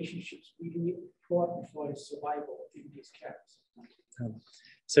the relationships really important for his survival in these camps?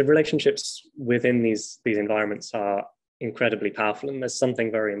 So relationships within these environments are incredibly powerful, and there's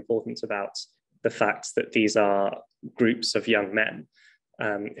something very important about the fact that these are groups of young men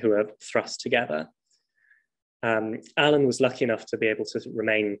who are thrust together. Alan was lucky enough to be able to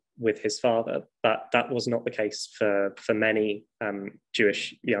remain with his father, but that was not the case for many young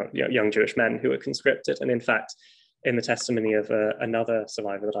Jewish men who were conscripted. And in fact, in the testimony of another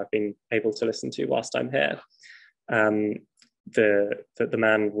survivor that I've been able to listen to whilst I'm here, the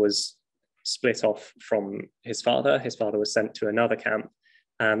man was split off from his father. His father was sent to another camp.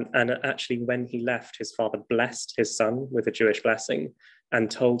 And actually, when he left, his father blessed his son with a Jewish blessing and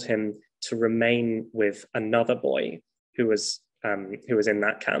told him to remain with another boy who was in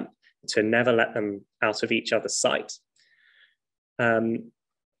that camp, to never let them out of each other's sight.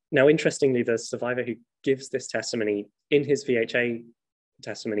 Now, interestingly, the survivor who gives this testimony in his VHA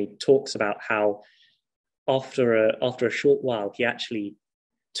testimony talks about how after a short while, he actually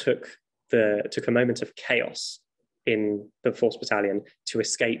took a moment of chaos in the 4th Battalion to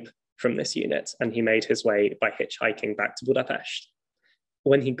escape from this unit, and he made his way by hitchhiking back to Budapest.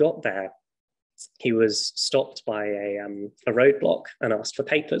 When he got there, he was stopped by a roadblock and asked for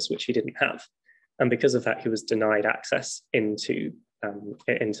papers, which he didn't have. And because of that, he was denied access into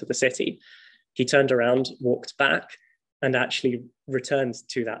the city. He turned around, walked back, and actually returned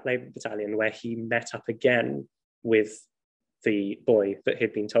to that Labour battalion, where he met up again with the boy that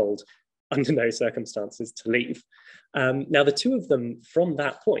he'd been told under no circumstances to leave. Now, the two of them from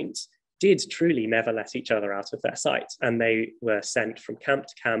that point did truly never let each other out of their sight, and they were sent from camp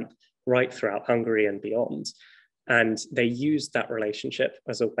to camp right throughout Hungary and beyond. And they used that relationship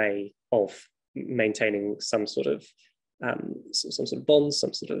as a way of maintaining some sort of bond,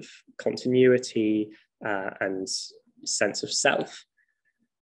 some sort of continuity and sense of self.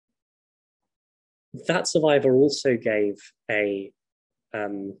 That survivor also gave a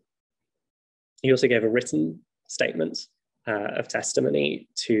written statement of testimony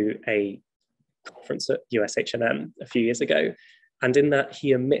to a conference at USHMM a few years ago. And in that,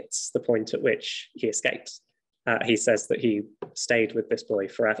 he omits the point at which he escaped. He says that he stayed with this boy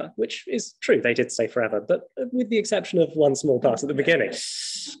forever, which is true. They did stay forever, but with the exception of one small part at the beginning.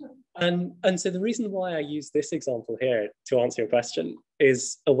 And so the reason why I use this example here to answer your question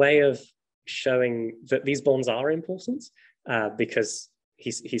is a way of showing that these bonds are important, because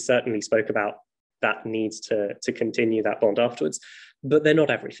he certainly spoke about that need to continue that bond afterwards, but they're not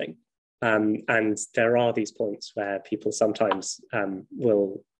everything. And there are these points where people sometimes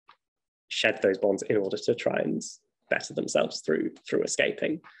will shed those bonds in order to try and better themselves through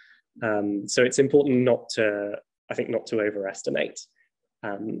escaping. So it's important not to overestimate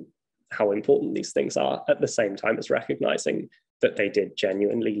how important these things are, at the same time as recognizing that they did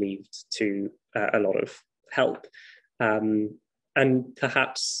genuinely lead to a lot of help. And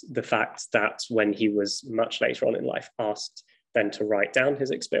perhaps the fact that when he was much later on in life asked then to write down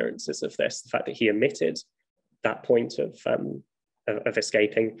his experiences of this, the fact that he omitted that point of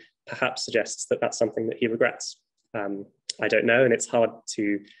escaping perhaps suggests that that's something that he regrets. I don't know, and it's hard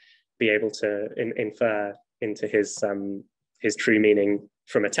to be able to infer into his true meaning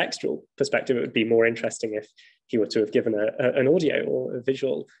from a textual perspective. It would be more interesting if he were to have given an audio or a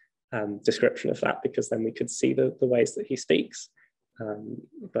visual description of that, because then we could see the ways that he speaks,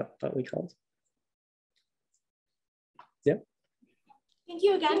 but we can't. Yeah. Thank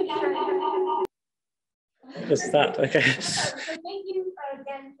you again. What's that? Okay. So thank you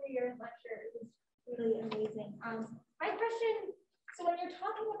again for your lecture. It was really amazing. My question, so when you're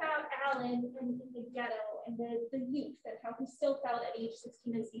talking about Alan in the ghetto and the youth and how he still felt at age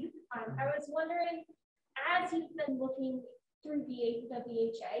 16 as youth, I was wondering, as you've been looking through the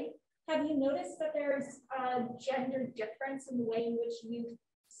VHA, have you noticed that there's a gender difference in the way in which youth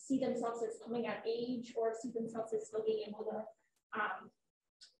see themselves as coming at age or see themselves as still being able to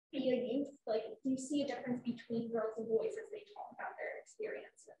be a youth? Like, do you see a difference between girls and boys as they talk about their experiences?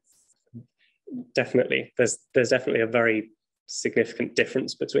 Definitely. There's definitely a very significant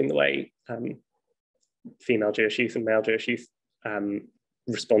difference between the way female Jewish youth and male Jewish youth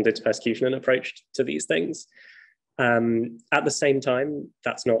responded to persecution and approached to these things. At the same time,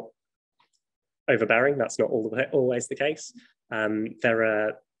 that's not overbearing. That's not always the case. There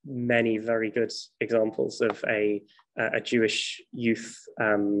are many very good examples of a Jewish youth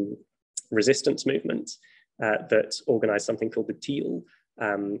resistance movement that organized something called the Teal,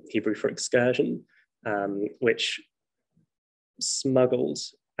 Hebrew for excursion, which smuggled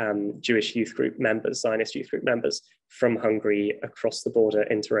Jewish youth group members, Zionist youth group members, from Hungary across the border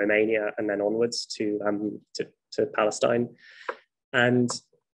into Romania and then onwards to Palestine. And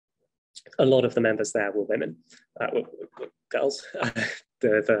a lot of the members there were women, were girls.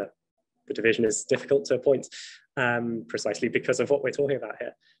 The division is difficult to appoint precisely because of what we're talking about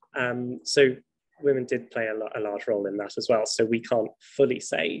here. So women did play a large role in that as well. So we can't fully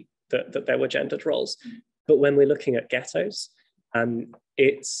say that there were gendered roles. But when we're looking at ghettos,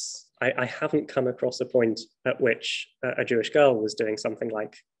 I haven't come across a point at which a Jewish girl was doing something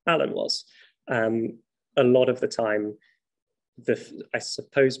like Alan was. A lot of the time, I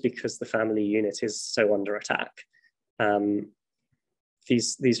suppose because the family unit is so under attack,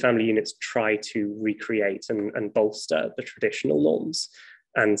 these family units try to recreate and bolster the traditional norms.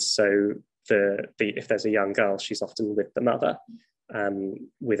 And so if there's a young girl, she's often with the mother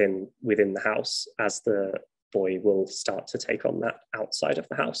within the house, as the boy will start to take on that outside of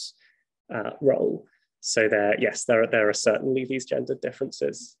the house role. So there are certainly these gender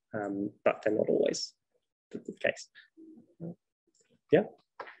differences, but they're not always the case. Yeah.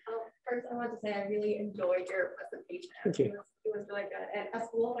 First, I want to say I really enjoyed your presentation. Thank you. It was really good. And as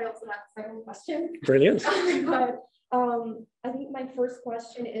well, I also have several questions. Brilliant. But I think my first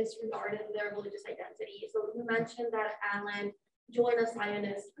question is regarding their religious identity. So you mentioned that Alan joined a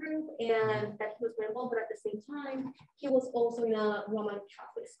Zionist group and that he was rebel, but at the same time, he was also in a Roman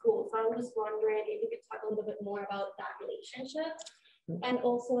Catholic school. So I was wondering if you could talk a little bit more about that relationship. And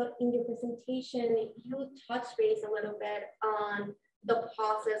also in your presentation, you touched base a little bit on the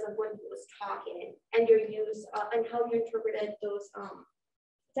process of when he was talking and your use and how you interpreted those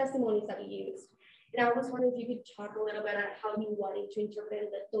testimonies that you used. And I was wondering if you could talk a little bit on how you wanted to interpret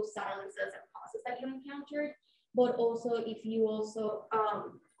those silences and process that you encountered, but also if you also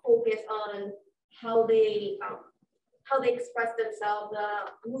focus on how they expressed themselves,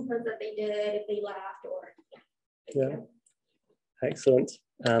 the movements that they did, if they laughed or yeah. Excellent.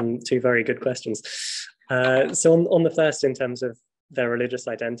 Two very good questions. So on the first, in terms of their religious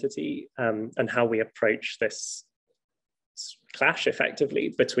identity and how we approach this clash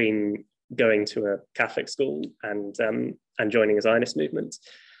effectively between going to a Catholic school and joining a Zionist movement,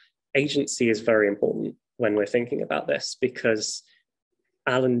 agency is very important when we're thinking about this, because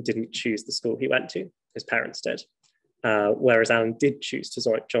Alan didn't choose the school he went to, his parents did, whereas Alan did choose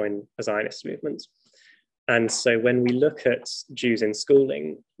to join a Zionist movement. And so when we look at Jews in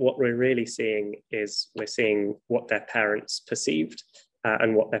schooling, what we're really seeing is we're seeing what their parents perceived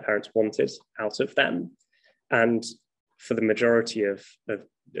and what their parents wanted out of them. And for the majority of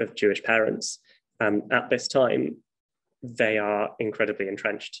Jewish parents at this time, they are incredibly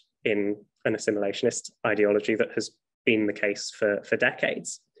entrenched in an assimilationist ideology that has been the case for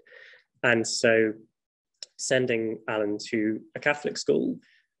decades. And so sending Alan to a Catholic school,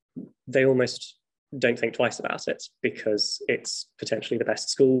 they almost don't think twice about it, because it's potentially the best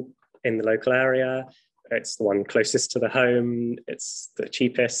school in the local area, it's the one closest to the home, it's the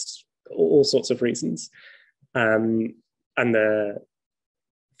cheapest, all sorts of reasons. And the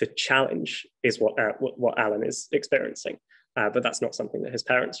challenge is what Alan is experiencing, but that's not something that his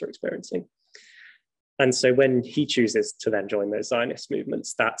parents are experiencing. And so when he chooses to then join those Zionist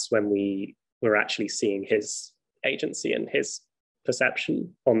movements, that's when we're actually seeing his agency and his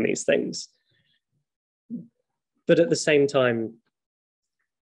perception on these things. But at the same time,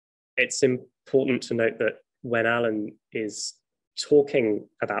 it's important to note that when Alan is talking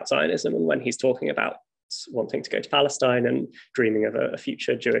about Zionism and when he's talking about wanting to go to Palestine and dreaming of a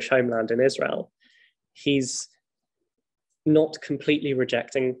future Jewish homeland in Israel, he's not completely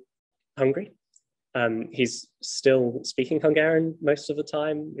rejecting Hungary. He's still speaking Hungarian most of the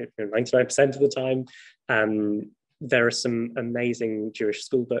time, 99% of the time. There are some amazing Jewish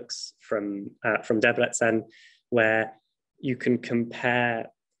school books from Debrecen where you can compare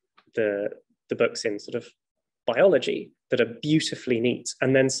the books in sort of biology that are beautifully neat,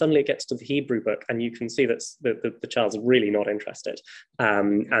 and then suddenly it gets to the Hebrew book and you can see that the child's really not interested,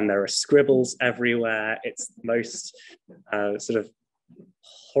 and there are scribbles everywhere. It's the most sort of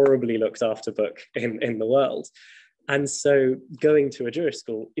horribly looked after book in the world, and so going to a Jewish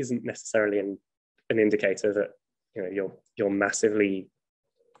school isn't necessarily an indicator that you're massively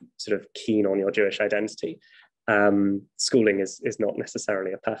sort of keen on your Jewish identity. Schooling is not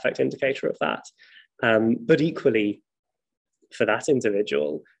necessarily a perfect indicator of that. But equally, for that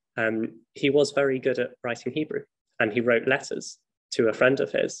individual, he was very good at writing Hebrew, and he wrote letters to a friend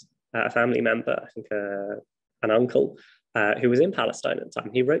of his, a family member, I think an uncle, who was in Palestine at the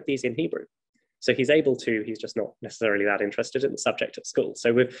time. He wrote these in Hebrew. So he's able to, he's just not necessarily that interested in the subject at school.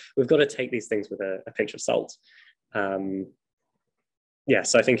 So we've got to take these things with a pinch of salt.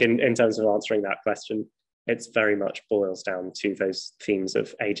 Yes, I think in terms of answering that question, it's very much boils down to those themes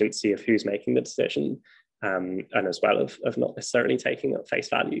of agency of who's making the decision, and as well of not necessarily taking at face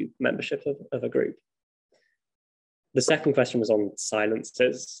value membership of a group. The second question was on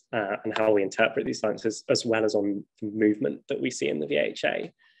silences and how we interpret these silences, as well as on the movement that we see in the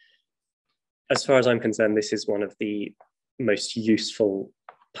VHA. As far as I'm concerned, this is one of the most useful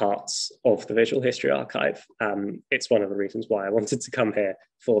parts of the Visual History Archive. It's one of the reasons why I wanted to come here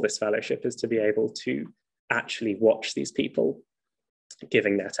for this fellowship, is to be able to actually watch these people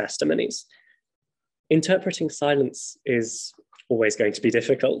giving their testimonies. Interpreting silence is always going to be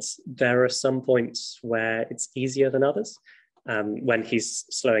difficult. There are some points where it's easier than others. When he's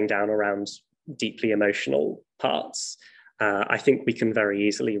slowing down around deeply emotional parts, I think we can very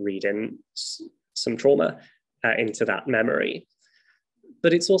easily read in some trauma into that memory.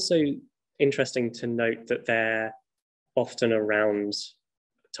 But it's also interesting to note that they're often around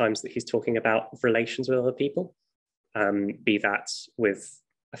times that he's talking about relations with other people, be that with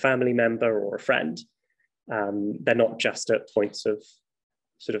a family member or a friend. They're not just at points of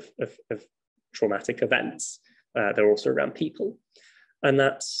sort of traumatic events. They're also around people. And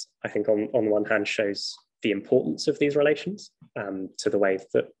that's, I think, on one hand, shows the importance of these relations, to the way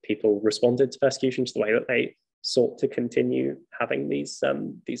that people responded to persecution, to the way that they sought to continue having these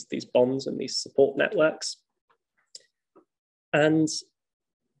bonds and these support networks. And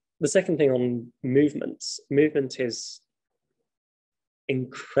the second thing on movement is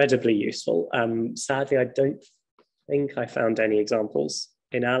incredibly useful. Sadly, I don't think I found any examples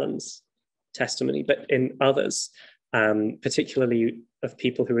in Alan's testimony, but in others, particularly of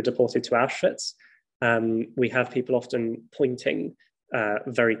people who were deported to Auschwitz, we have people often pointing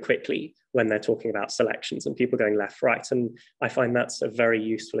very quickly when they're talking about selections and people going left, right. And I find that's a very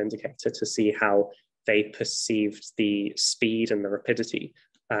useful indicator to see how they perceived the speed and the rapidity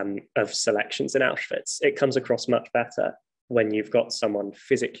of selections in Auschwitz. It comes across much better when you've got someone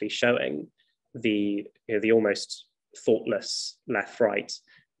physically showing the almost thoughtless left, right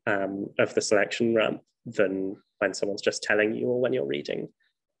of the selection ramp than when someone's just telling you or when you're reading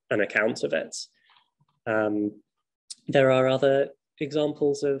an account of it. There are other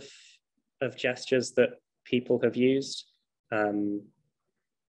examples of gestures that people have used. I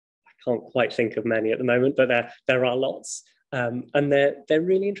can't quite think of many at the moment, but there are lots. And they're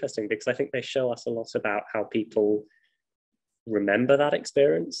really interesting because I think they show us a lot about how people remember that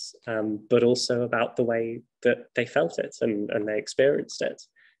experience, but also about the way that they felt it and they experienced it.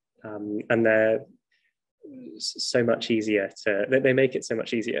 And they're so much easier they make it so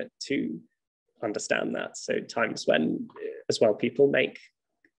much easier to understand that. So times when, as well, people make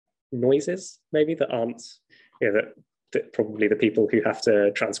noises maybe that aren't, that probably the people who have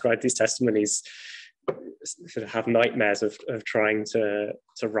to transcribe these testimonies sort of have nightmares of trying to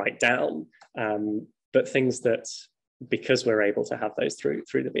write down, but things that, because we're able to have those through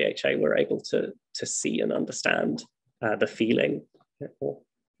the VHA, we're able to see and understand the feeling.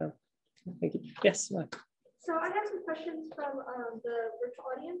 Thank you. Yes. So I have some questions from the virtual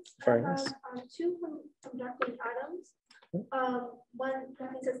audience. Very nice. Two from Jacqueline Adams. One,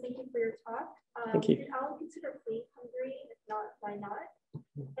 Jacqueline says, thank you for your talk. Thank you. Did Alan consider fleeing Hungary? If not, why not?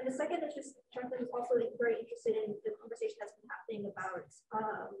 And the second is just, Jacqueline is also very interested in the conversation that's been happening about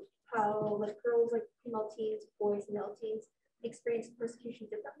how girls, female teens, boys, male teens experience persecution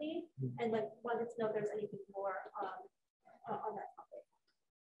differently, and wanted to know if there's anything more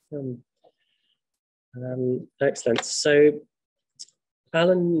Excellent. So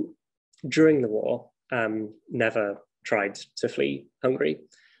Alan, during the war, never tried to flee Hungary.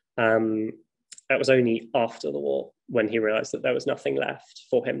 It was only after the war, when he realized that there was nothing left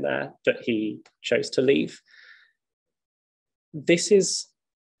for him there, that he chose to leave. This is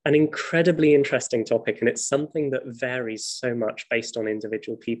an incredibly interesting topic, and it's something that varies so much based on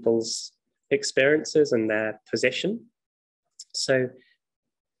individual people's experiences and their position. So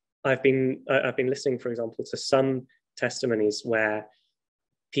I've been listening, for example, to some testimonies where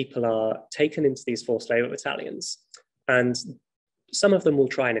people are taken into these forced labor battalions, and some of them will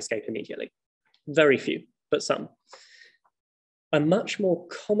try and escape immediately. Very few, but some. A much more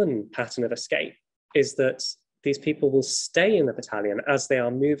common pattern of escape is that these people will stay in the battalion as they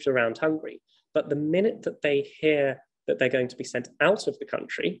are moved around Hungary, but the minute that they hear that they're going to be sent out of the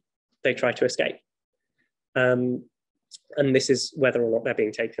country, they try to escape. And this is whether or not they're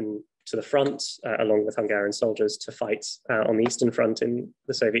being taken to the front, along with Hungarian soldiers, to fight on the Eastern Front in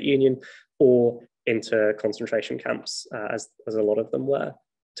the Soviet Union, or into concentration camps, as a lot of them were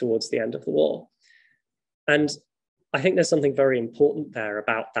towards the end of the war. And I think there's something very important there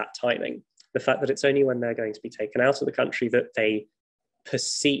about that timing. The fact that it's only when they're going to be taken out of the country that they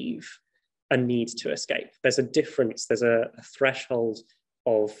perceive a need to escape. There's a difference, there's a threshold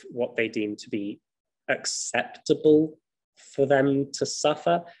of what they deem to be acceptable for them to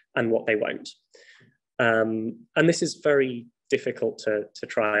suffer and what they won't. And this is very difficult to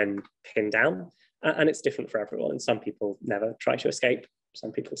try and pin down. And it's different for everyone. And some people never try to escape.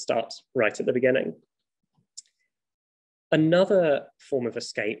 Some people start right at the beginning. Another form of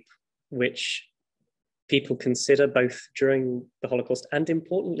escape, which people consider both during the Holocaust and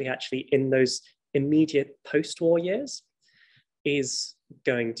importantly, actually, in those immediate post-war years, is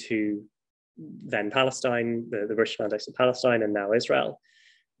going to then Palestine, the British Foundation of Palestine, and now Israel.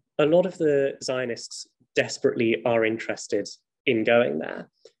 A lot of the Zionists desperately are interested in going there,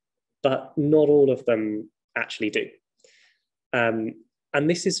 but not all of them actually do. And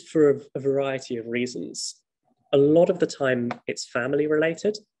this is for a variety of reasons. A lot of the time, it's family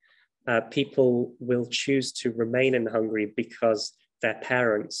related. People will choose to remain in Hungary because their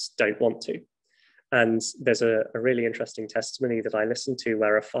parents don't want to. And there's a really interesting testimony that I listened to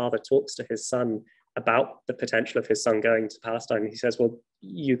where a father talks to his son about the potential of his son going to Palestine. He says, well,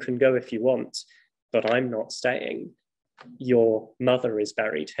 you can go if you want, but I'm not staying. Your mother is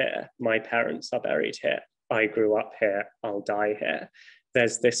buried here. My parents are buried here. I grew up here. I'll die here.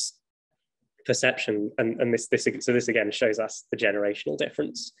 There's this perception, and this again shows us the generational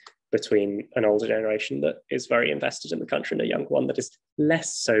difference between an older generation that is very invested in the country and a young one that is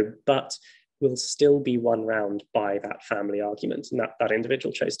less so, but will still be won round by that family argument, and that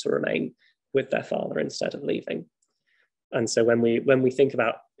individual chose to remain with their father instead of leaving. And so when we think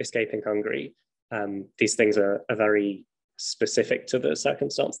about escaping Hungary, these things are very specific to the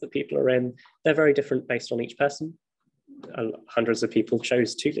circumstance that people are in. They're very different based on each person. Hundreds of people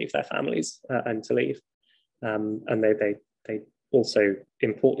chose to leave their families and to leave. And they also,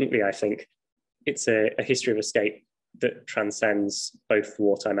 importantly, I think, it's a history of escape that transcends both the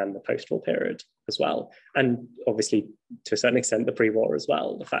wartime and the post-war period as well. And obviously, to a certain extent, the pre-war as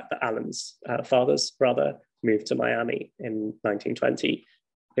well. The fact that Alan's father's brother moved to Miami in 1920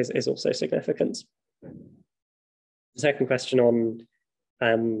 is also significant. The second question on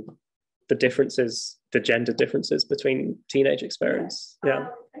the differences, the gender differences between teenage experience. Yeah.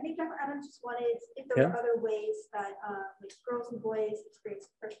 I think Dr. Adams just wanted if there were other ways that like girls and boys experience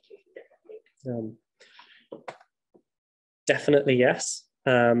persecution differently. Definitely, yes.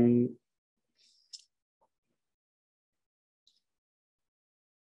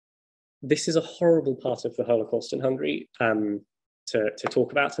 This is a horrible part of the Holocaust in Hungary to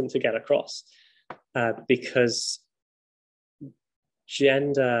talk about and to get across, because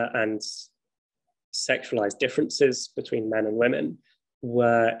gender and sexualized differences between men and women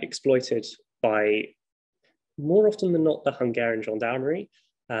were exploited by, more often than not, the Hungarian gendarmerie,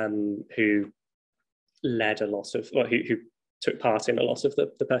 who led a lot of, or who took part in a lot of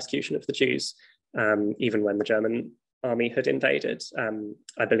the persecution of the Jews, even when the German army had invaded.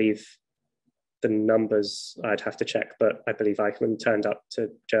 I believe the numbers, I'd have to check, but I believe Eichmann turned up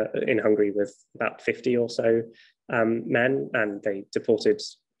in Hungary with about 50 or so men, and they deported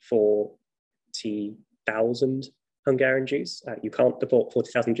 40,000 Hungarian Jews. You can't deport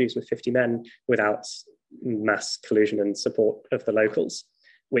 40,000 Jews with 50 men without mass collusion and support of the locals,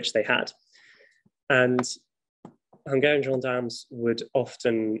 which they had. And Hungarian gendarmes would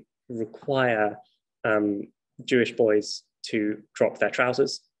often require Jewish boys to drop their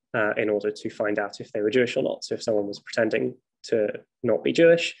trousers in order to find out if they were Jewish or not. So if someone was pretending to not be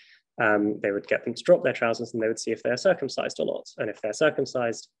Jewish, They would get them to drop their trousers and they would see if they're circumcised or not. And if they're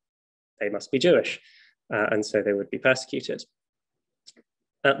circumcised, they must be Jewish. And so they would be persecuted.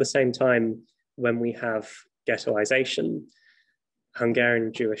 At the same time, when we have ghettoization,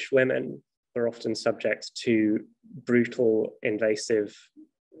 Hungarian Jewish women are often subject to brutal, invasive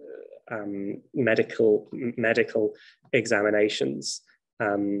medical examinations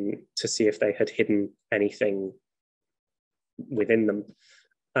to see if they had hidden anything within them.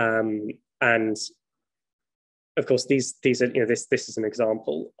 And of course, these are, this is an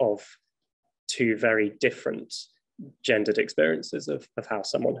example of two very different gendered experiences of how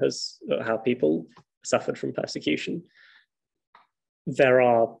how people suffered from persecution. There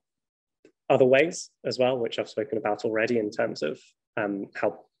are other ways as well, which I've spoken about already in terms of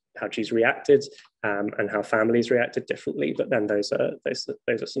how Jews reacted and how families reacted differently. But then those are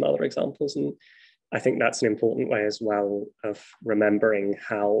some other examples, and I think that's an important way as well of remembering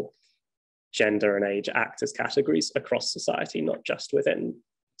how gender and age act as categories across society, not just within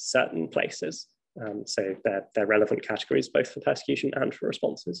certain places. So they're relevant categories both for persecution and for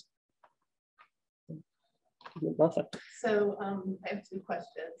responses. Martha. So I have two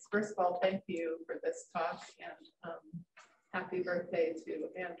questions. First of all, thank you for this talk, and happy birthday to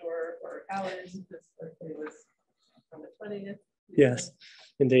Andor or Alan, whose birthday was on the 20th. Yes,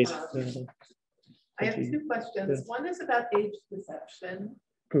 indeed. I have two questions. Yes. One is about age deception.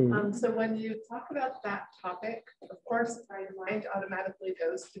 So when you talk about that topic, of course, my mind automatically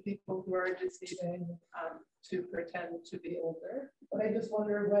goes to people who are deceiving to pretend to be older. But I just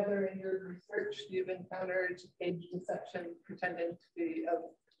wonder whether in your research you've encountered age deception pretending to be of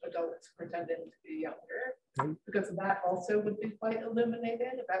adults pretending to be younger, because that also would be quite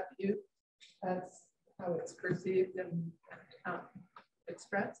illuminating about you as how it's perceived and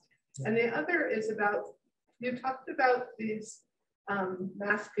expressed. And the other is about, you talked about these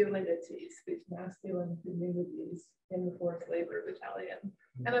masculinities, these masculine communities in the Fourth Labor Battalion.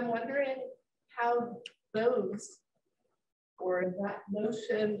 And I'm wondering how those, or that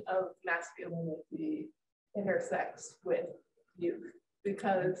notion of masculinity intersects with youth,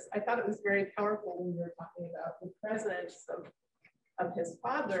 because I thought it was very powerful when you were talking about the presence of his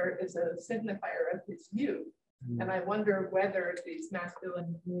father as a signifier of his youth. And I wonder whether these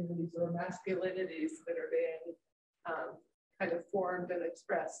masculine communities or masculinities that are being kind of formed and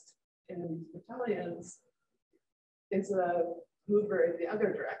expressed in these battalions is a mover in the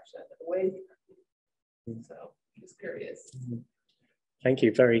other direction, away from you. So I'm just curious. Thank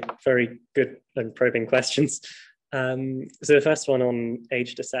you. Very, very good and probing questions. So the first one on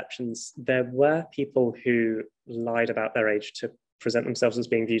age deceptions, there were people who lied about their age to present themselves as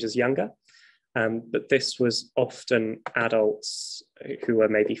being viewed as younger. But this was often adults who were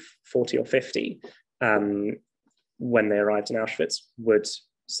maybe 40 or 50 when they arrived in Auschwitz would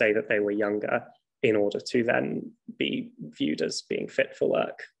say that they were younger in order to then be viewed as being fit for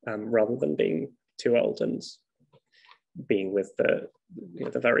work, rather than being too old and being with the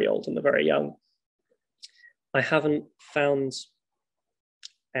very old and the very young. I haven't found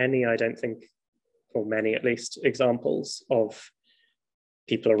any, I don't think, or many at least, examples of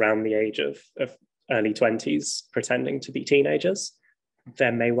people around the age of early 20s pretending to be teenagers.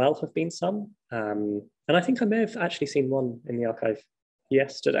 There may well have been some. And I think I may have actually seen one in the archive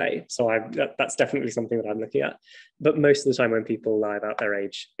yesterday. So that's definitely something that I'm looking at. But most of the time when people lie about their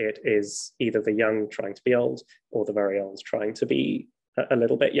age, it is either the young trying to be old or the very old trying to be a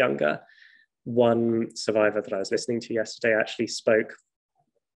little bit younger. One survivor that I was listening to yesterday actually spoke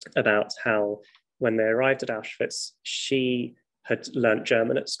about how when they arrived at Auschwitz, she had learnt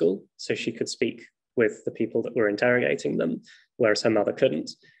German at school, so she could speak with the people that were interrogating them, whereas her mother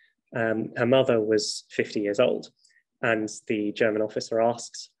couldn't. Her mother was 50 years old, and the German officer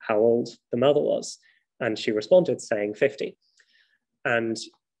asked how old the mother was, and she responded saying 50. And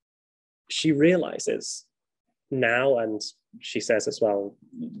she realizes now, and she says as well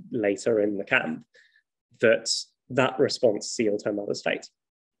later in the camp, that that response sealed her mother's fate.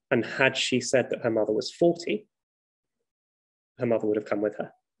 And had she said that her mother was 40, her mother would have come with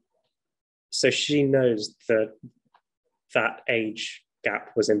her. So she knows that that age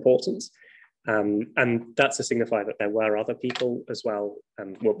gap was important. And that's a signifier that there were other people as well.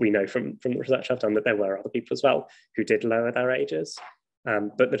 What we know from the research I've done, that there were other people as well who did lower their ages,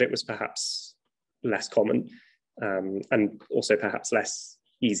 but that it was perhaps less common and also perhaps less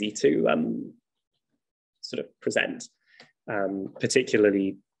easy to sort of present,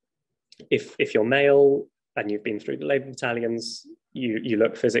 particularly if you're male and you've been through the labor battalions, you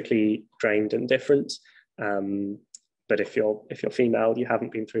look physically drained and different. But if you're female, you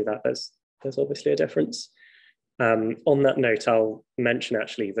haven't been through that, there's obviously a difference. On that note, I'll mention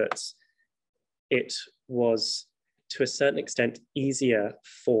actually that it was to a certain extent easier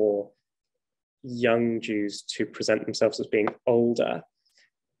for young Jews to present themselves as being older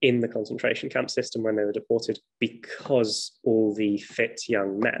in the concentration camp system when they were deported, because all the fit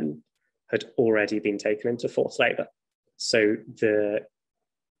young men had already been taken into forced labor. So the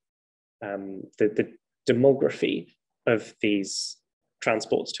demography of these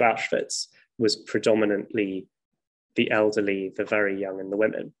transports to Auschwitz was predominantly the elderly, the very young, and the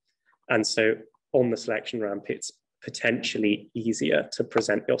women. And so on the selection ramp, it's potentially easier to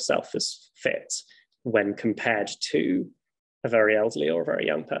present yourself as fit when compared to a very elderly or a very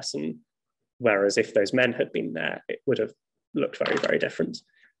young person. Whereas if those men had been there, it would have looked very, very different.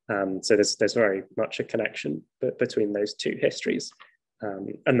 So there's very much a connection between those two histories.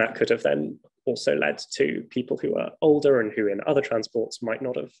 And that could have then also led to people who are older and who in other transports might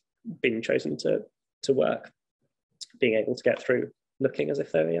not have been chosen to work, being able to get through looking as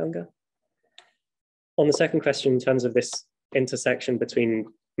if they were younger. On the second question, in terms of this intersection between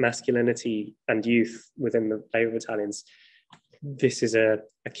masculinity and youth within the labor battalions, this is a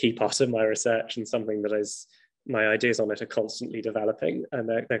key part of my research and something that is, my ideas on it are constantly developing and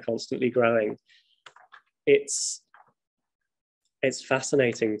they're constantly growing. It's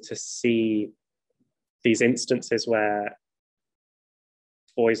fascinating to see these instances where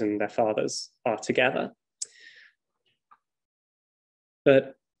boys and their fathers are together.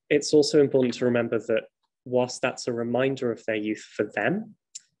 But it's also important to remember that whilst that's a reminder of their youth for them,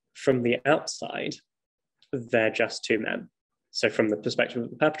 from the outside, they're just two men. So from the perspective of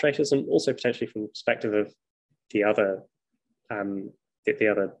the perpetrators, and also potentially from the perspective of the other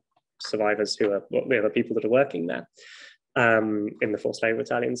survivors who are, well, the other people that are working there in the forced labor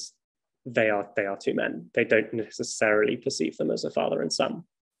battalions, they are two men. They don't necessarily perceive them as a father and son.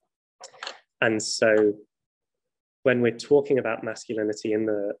 And so when we're talking about masculinity in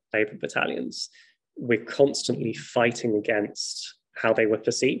the labor battalions, we're constantly fighting against how they were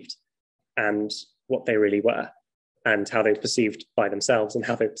perceived and what they really were, and how they were perceived by themselves and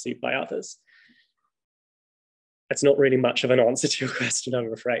how they were perceived by others. It's not really much of an answer to your question,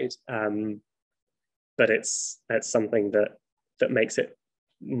 I'm afraid, but it's something that makes it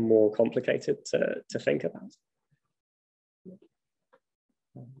more complicated to think about.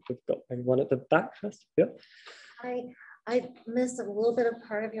 We've got maybe one at the back first. Yeah. I missed a little bit of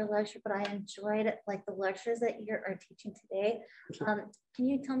part of your lecture, but I enjoyed it, like the lectures that you are teaching today. Can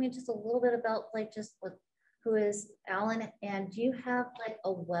you tell me just a little bit about who is Alan, and do you have like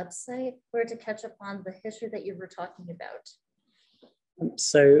a website where to catch up on the history that you were talking about?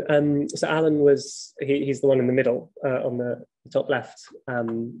 So Alan was, he's the one in the middle on the top left.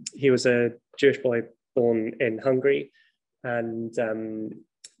 He was a Jewish boy born in Hungary, and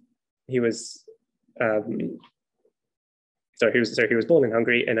he was born in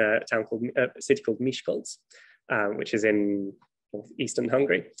Hungary in a city called Miskolc, which is in eastern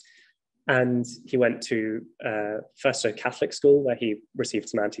Hungary. And he went to first a Catholic school where he received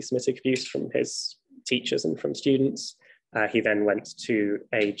some anti-Semitic abuse from his teachers and from students. He then went to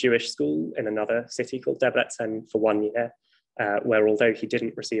a Jewish school in another city called Debrecen for 1 year, where although he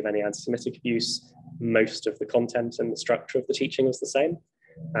didn't receive any anti-Semitic abuse, most of the content and the structure of the teaching was the same.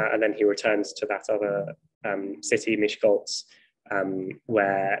 And then he returned to that other city, Miskolc,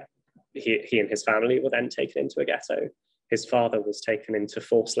 where he and his family were then taken into a ghetto. His father was taken into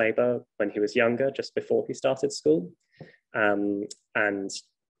forced labor when he was younger, just before he started school. And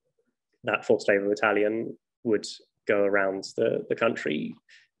that forced labor battalion would go around the country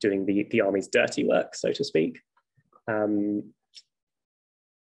doing the army's dirty work, so to speak. I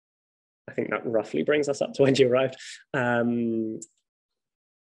think that roughly brings us up to when you arrived.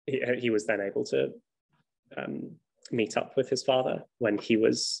 He was then able to meet up with his father when he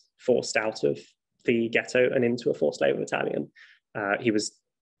was forced out of the ghetto and into a forced labor battalion.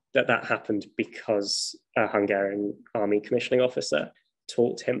 That happened because a Hungarian army commissioning officer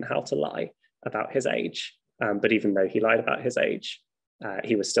taught him how to lie about his age. But even though he lied about his age,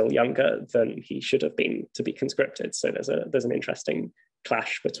 he was still younger than he should have been to be conscripted. So there's an interesting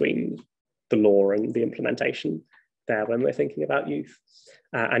clash between the law and the implementation there when we're thinking about youth.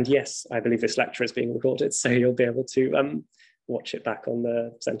 And yes, I believe this lecture is being recorded, so you'll be able to watch it back on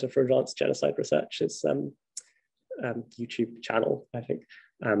the Center for Advanced Genocide Research's YouTube channel, I think.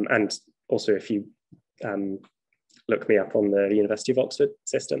 And also, if you look me up on the University of Oxford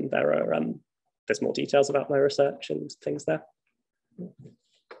system, there's more details about my research and things there.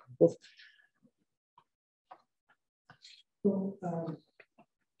 So,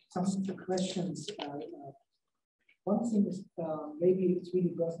 some of the questions One thing is maybe it's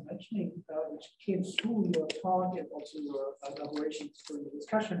really worth mentioning, which came through your talk and also your elaborations during the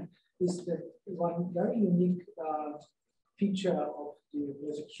discussion, is that one very unique feature of the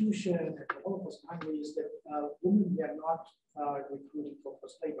persecution and the Holocaust in Hungary is that women were not recruited for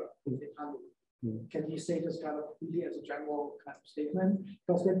forced labor in Hungary. Can you say this kind of really as a general kind of statement?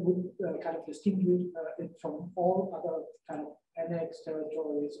 Because that would kind of distinguish it from all other kind of annexed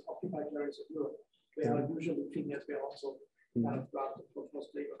territories, occupied areas of Europe, where usually females were also kind of granted for forced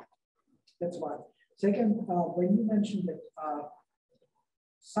labor. That's one. Second, when you mentioned that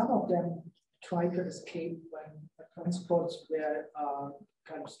some of them tried to escape when transports were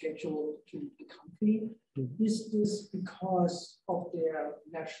kind of scheduled to the country, is this because of their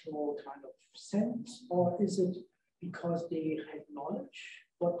national kind of sense, or is it because they had knowledge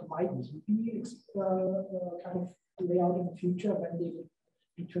what might be kind of lay out in the future when they would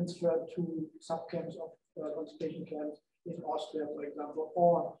be transferred to subcamps of concentration camps in Austria, for example,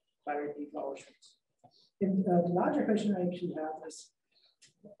 or directly to Auschwitz? And the larger question I actually have is,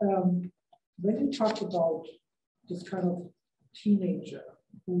 when you talk about this kind of teenager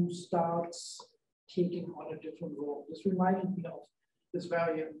who starts taking on a different role, this reminded me of this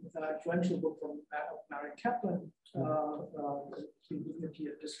very influential book from Marion Kaplan, Dignity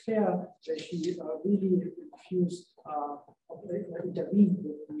and Despair, where she really infused, intervened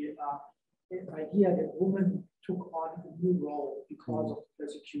with the idea that women took on a new role because of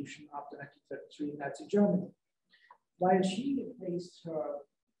persecution after 1933 in Nazi Germany. While she based her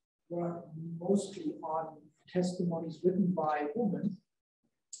work mostly on testimonies written by women,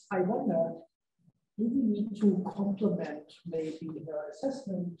 I wonder, do we need to complement maybe her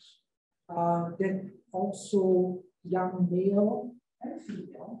assessment that also young male and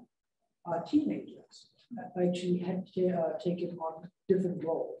female teenagers actually had taken on different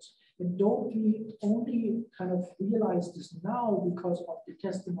roles? And don't we only kind of realize this now because of the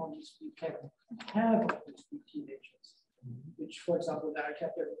testimonies we can have of these teenagers, which, for example, Mary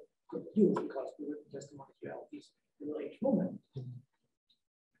Kaplan could use because the written testimonies we have of these middle-aged women.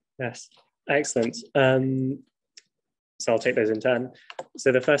 Yes, excellent. So I'll take those in turn.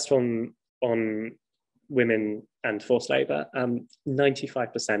 So the first one on women and forced labor,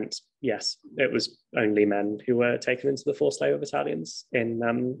 95%, yes, it was only men who were taken into the forced labor battalions in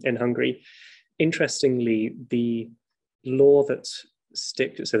Hungary. Interestingly, the law that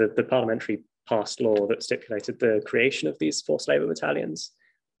so the parliamentary passed law that stipulated the creation of these forced labor battalions,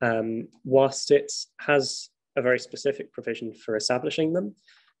 whilst it has a very specific provision for establishing them,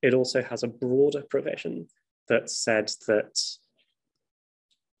 it also has a broader provision that said that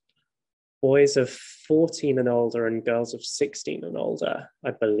boys of 14 and older and girls of 16 and older,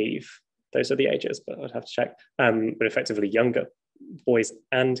 I believe, those are the ages, but I'd have to check, but effectively younger boys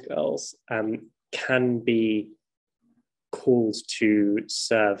and girls can be called to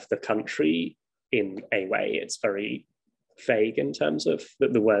serve the country in a way. It's very vague in terms of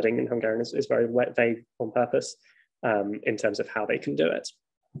the wording in Hungarian is very vague on purpose in terms of how they can do it.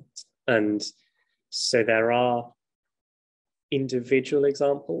 And so there are individual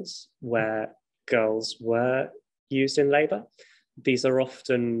examples where girls were used in labor. These are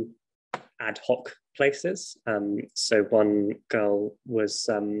often ad hoc places. So one girl was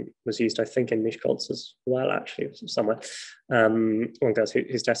used, I think, in Miskolc as well, actually, somewhere. One girl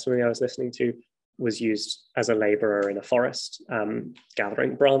whose testimony I was listening to was used as a laborer in a forest,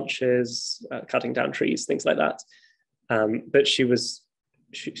 gathering branches, cutting down trees, things like that. But she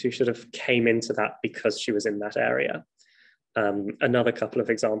sort of came into that because she was in that area. Another couple of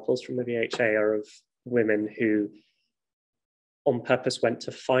examples from the VHA are of women who on purpose went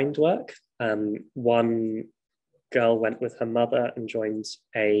to find work. One girl went with her mother and joined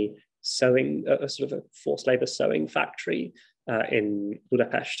a sort of a forced labor sewing factory in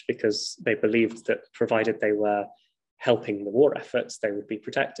Budapest because they believed that provided they were helping the war efforts, they would be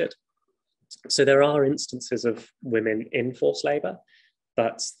protected. So there are instances of women in forced labor,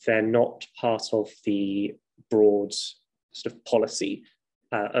 but they're not part of the broad sort of policy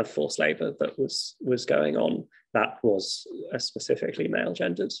of forced labor that was going on. That was a specifically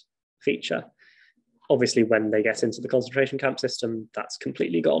male-gendered feature. Obviously, when they get into the concentration camp system, that's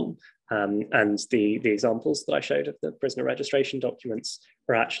completely gone. And the examples that I showed of the prisoner registration documents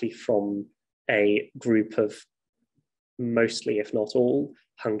are actually from a group of mostly, if not all,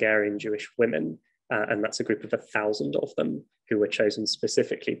 Hungarian Jewish women. And that's a group of 1,000 of them who were chosen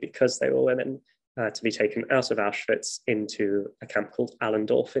specifically because they were women to be taken out of Auschwitz into a camp called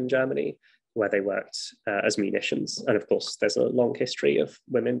Allendorf in Germany, where they worked as munitions. And of course, there's a long history of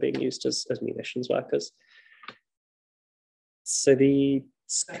women being used as munitions workers. So the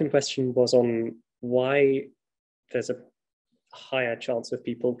second question was on why there's a higher chance of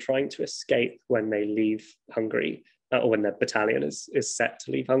people trying to escape when they leave Hungary, or when their battalion is set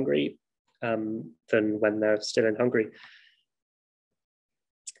to leave Hungary, than when they're still in Hungary.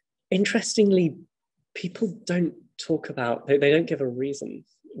 Interestingly, people don't talk about, they don't give a reason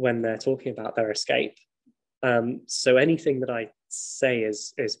when they're talking about their escape. So anything that I say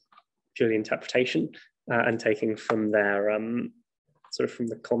is purely interpretation, and taking from their sort of from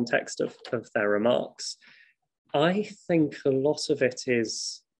the context of their remarks. I think a lot of it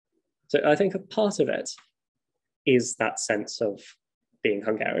is, so I think a part of it is that sense of being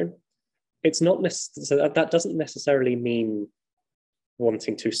Hungarian. It's not necessarily, so that doesn't necessarily mean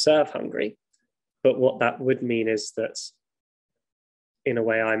wanting to serve Hungary, but what that would mean is that in a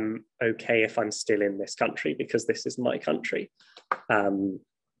way I'm okay if I'm still in this country because this is my country, and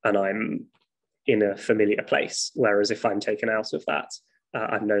I'm in a familiar place, whereas if I'm taken out of that,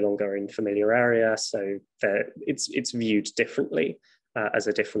 I'm no longer in familiar area, so it's viewed differently, as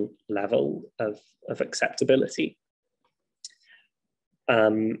a different level of acceptability.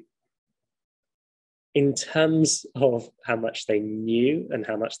 In terms of how much they knew and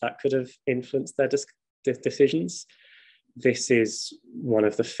how much that could have influenced their decisions, this is one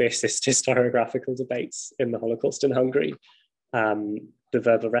of the fiercest historiographical debates in the Holocaust in Hungary. The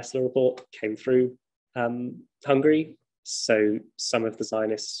Breslauer report came through Hungary, so some of the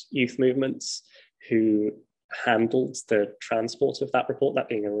Zionist youth movements who handled the transport of that report, that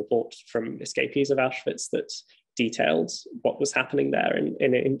being a report from escapees of Auschwitz that detailed what was happening there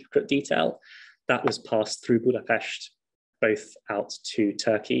in intricate detail, that was passed through Budapest, both out to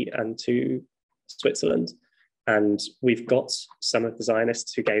Turkey and to Switzerland. And we've got some of the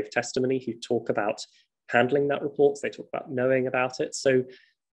Zionists who gave testimony who talk about handling that report. They talk about knowing about it. So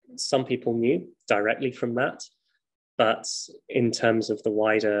some people knew directly from that, but in terms of the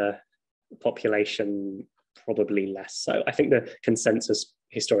wider population, probably less so. I think the consensus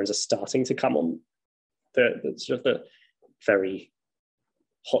historians are starting to come on the sort of the very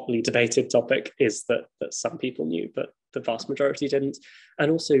hotly debated topic is that some people knew, but the vast majority didn't.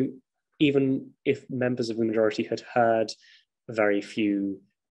 And also, even if members of the majority had heard, very few,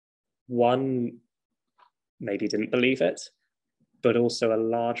 one, maybe didn't believe it, but also a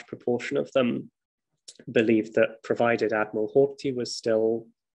large proportion of them believed that provided Admiral Horthy was still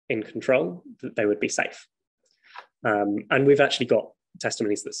in control, that they would be safe. And we've actually got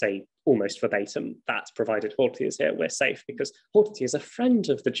testimonies that say almost verbatim that provided Horthy is here, we're safe, because Horthy is a friend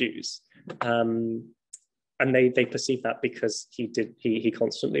of the Jews. And they perceive that because he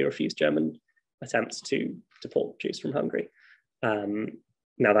constantly refused German attempts to deport Jews from Hungary.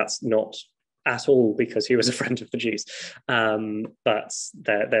 Now that's not at all because he was a friend of the Jews, but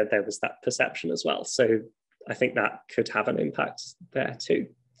there was that perception as well. So I think that could have an impact there too.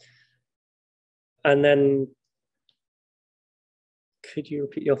 And then, could you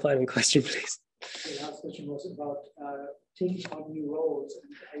repeat your final question, please? The last question was about taking on new roles.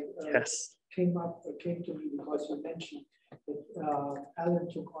 And yes. Came to me because you mentioned that Alan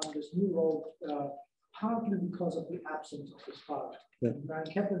took on this new role partly because of the absence of his father. Yeah. Brian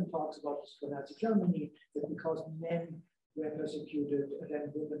Kaplan talks about this for Nazi Germany, that because men were persecuted, and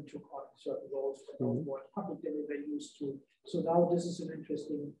then women took on certain roles that were more public than they were used to. So now this is an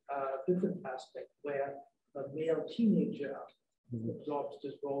interesting different aspect where a male teenager absorbs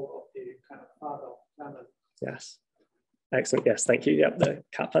this role of the kind of father of the family. Yes. Excellent. Yes, thank you. Yep, the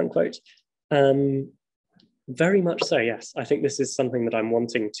Kaplan quote. Very much so, yes. I think this is something that I'm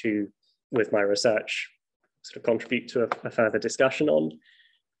wanting to, with my research, sort of contribute to a further discussion on,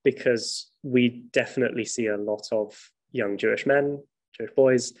 because we definitely see a lot of young Jewish men, Jewish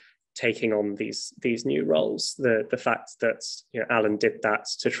boys, taking on these new roles. The fact that Alan did that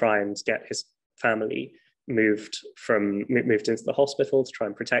to try and get his family moved into the hospital to try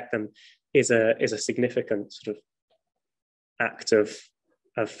and protect them is a significant sort of act of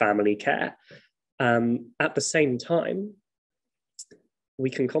family care. At the same time, we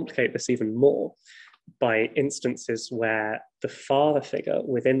can complicate this even more by instances where the father figure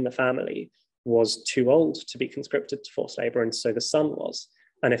within the family was too old to be conscripted to forced labor, and so the son was.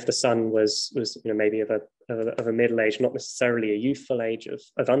 And if the son was maybe of a middle age, not necessarily a youthful age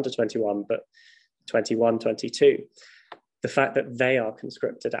of under 21, but 21, 22, the fact that they are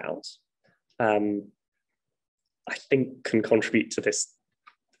conscripted out, I think can contribute to this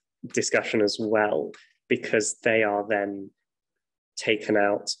discussion as well, because they are then taken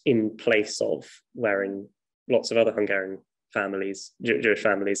out in place of wherein lots of other Hungarian families, Jewish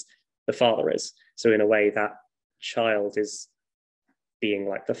families, the father is. So in a way, that child is being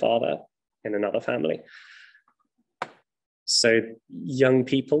like the father in another family. So young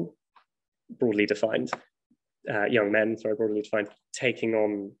people, broadly defined, young men, very broadly defined, taking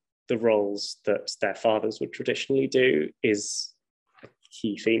on the roles that their fathers would traditionally do is a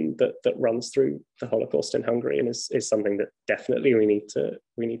key theme that runs through the Holocaust in Hungary, and is something that definitely we need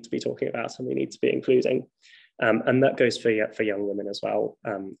to be talking about, and we need to be including. And that goes for young women as well,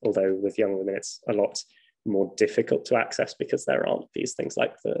 although with young women it's a lot more difficult to access because there aren't these things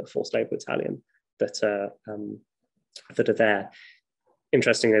like the forced labor battalion that are there.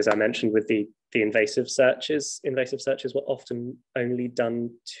 Interestingly, as I mentioned, with the invasive searches were often only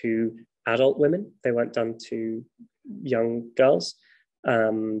done to adult women. They weren't done to young girls,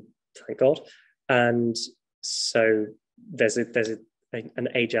 thank God. And so there's an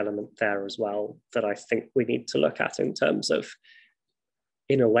age element there as well that I think we need to look at in terms of,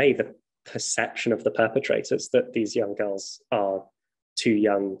 in a way, the perception of the perpetrators, that these young girls are too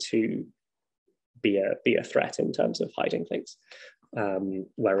young to be a threat in terms of hiding things,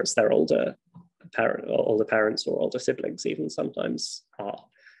 whereas their older parents or older siblings even sometimes are.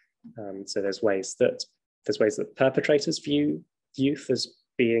 So there's ways that perpetrators view youth as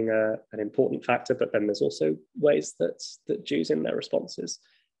being an important factor, but then there's also ways that Jews in their responses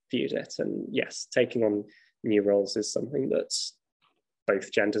viewed it. And yes, taking on new roles is something that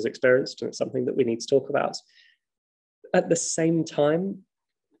both genders experienced, and it's something that we need to talk about. At the same time,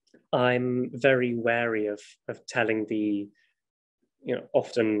 I'm very wary of telling the,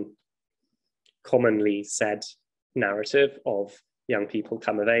 often commonly said narrative of young people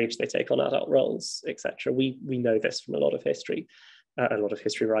come of age, they take on adult roles, etc. We know this from a lot of history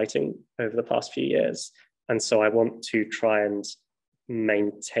writing over the past few years. And so I want to try and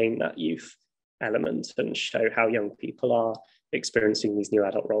maintain that youth element and show how young people are experiencing these new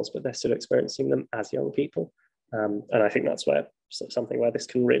adult roles, but they're still experiencing them as young people. And I think that's something where this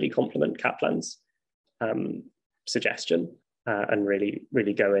can really complement Kaplan's suggestion and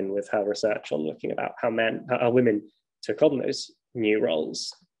really go in with her research on looking about how women took on those new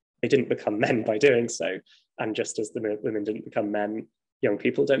roles. They didn't become men by doing so. And just as the women didn't become men, young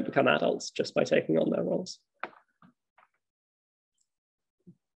people don't become adults just by taking on their roles.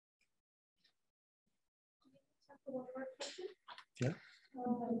 Yeah.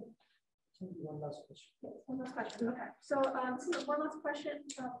 One last question. One last question. Okay. So one last question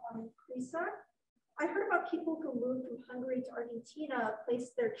from Lisa. I heard about people who moved from Hungary to Argentina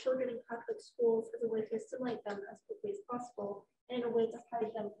placed their children in Catholic schools as a way to assimilate them as quickly as possible and in a way to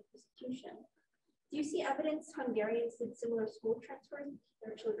hide them from persecution. Do you see evidence Hungarians did similar school transfers to keep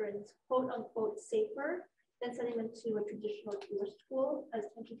their children quote unquote safer than sending them to a traditional Jewish school as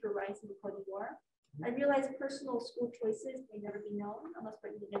tensions were rising before the war? I realize personal school choices may never be known unless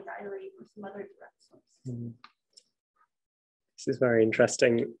written in a diary or some other direct source. This is very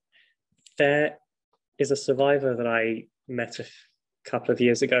interesting. There is a survivor that I met a couple of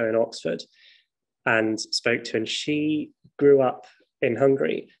years ago in Oxford and spoke to, and she grew up in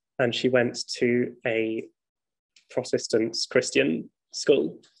Hungary and she went to a Protestant Christian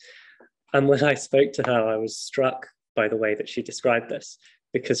school. And when I spoke to her, I was struck by the way that she described this,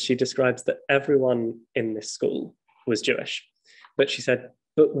 because she describes that everyone in this school was Jewish. But she said,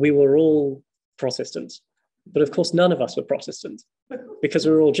 but we were all Protestant. But of course, none of us were Protestant because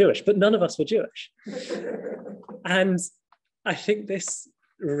we were all Jewish, but none of us were Jewish. And I think this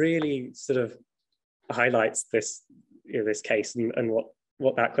really sort of highlights this case and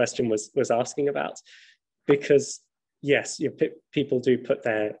what that question was asking about. Because yes, people do put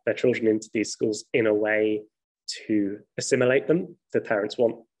their children into these schools in a way to assimilate them. The parents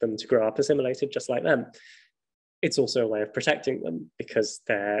want them to grow up assimilated just like them. It's also a way of protecting them because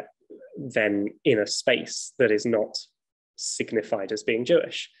they're then in a space that is not signified as being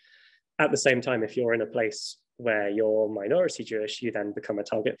Jewish. At the same time, if you're in a place where you're minority Jewish, you then become a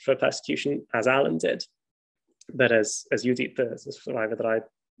target for persecution, as Alan did. But as Judith, the survivor that I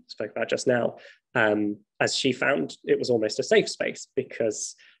spoke about just now, as she found, it was almost a safe space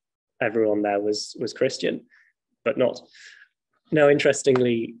because everyone there was Christian, but not. Now,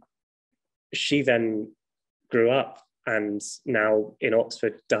 interestingly, she then grew up and now in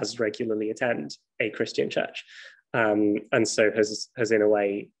Oxford does regularly attend a Christian church, and so has in a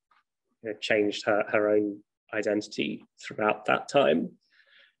way changed her own identity throughout that time.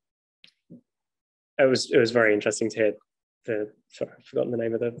 It was very interesting to hear sorry, I've forgotten the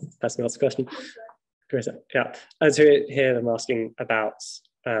name of the person who asked the question. Carissa, yeah, and to hear them asking about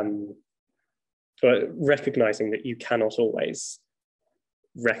recognizing that you cannot always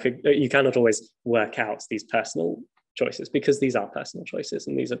work out these personal choices, because these are personal choices,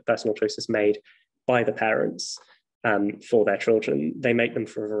 and these are personal choices made by the parents for their children. They make them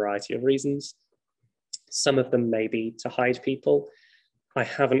for a variety of reasons. Some of them may be to hide people. I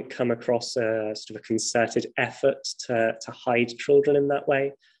haven't come across a sort of a concerted effort to hide children in that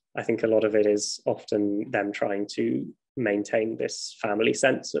way. I think a lot of it is often them trying to maintain this family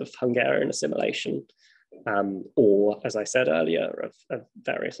sense of Hungarian assimilation, or, as I said earlier, of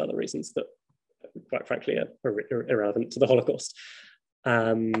various other reasons that, quite frankly, are irrelevant to the Holocaust.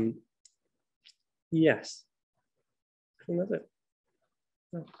 Yes, I think that's it.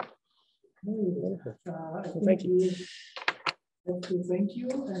 Thank you. Thank you.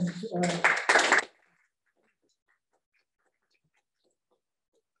 And,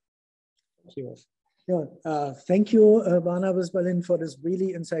 thank you, Barnabas Balint, for this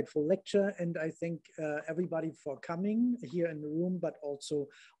really insightful lecture. And I thank everybody for coming here in the room, but also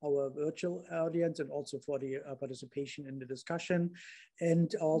our virtual audience, and also for the participation in the discussion.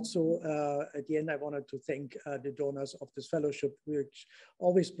 And also, at the end, I wanted to thank the donors of this fellowship, which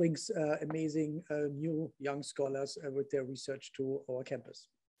always brings amazing new young scholars with their research to our campus.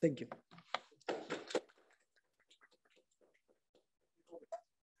 Thank you.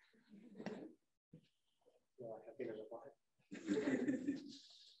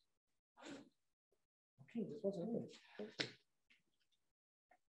 Okay, this was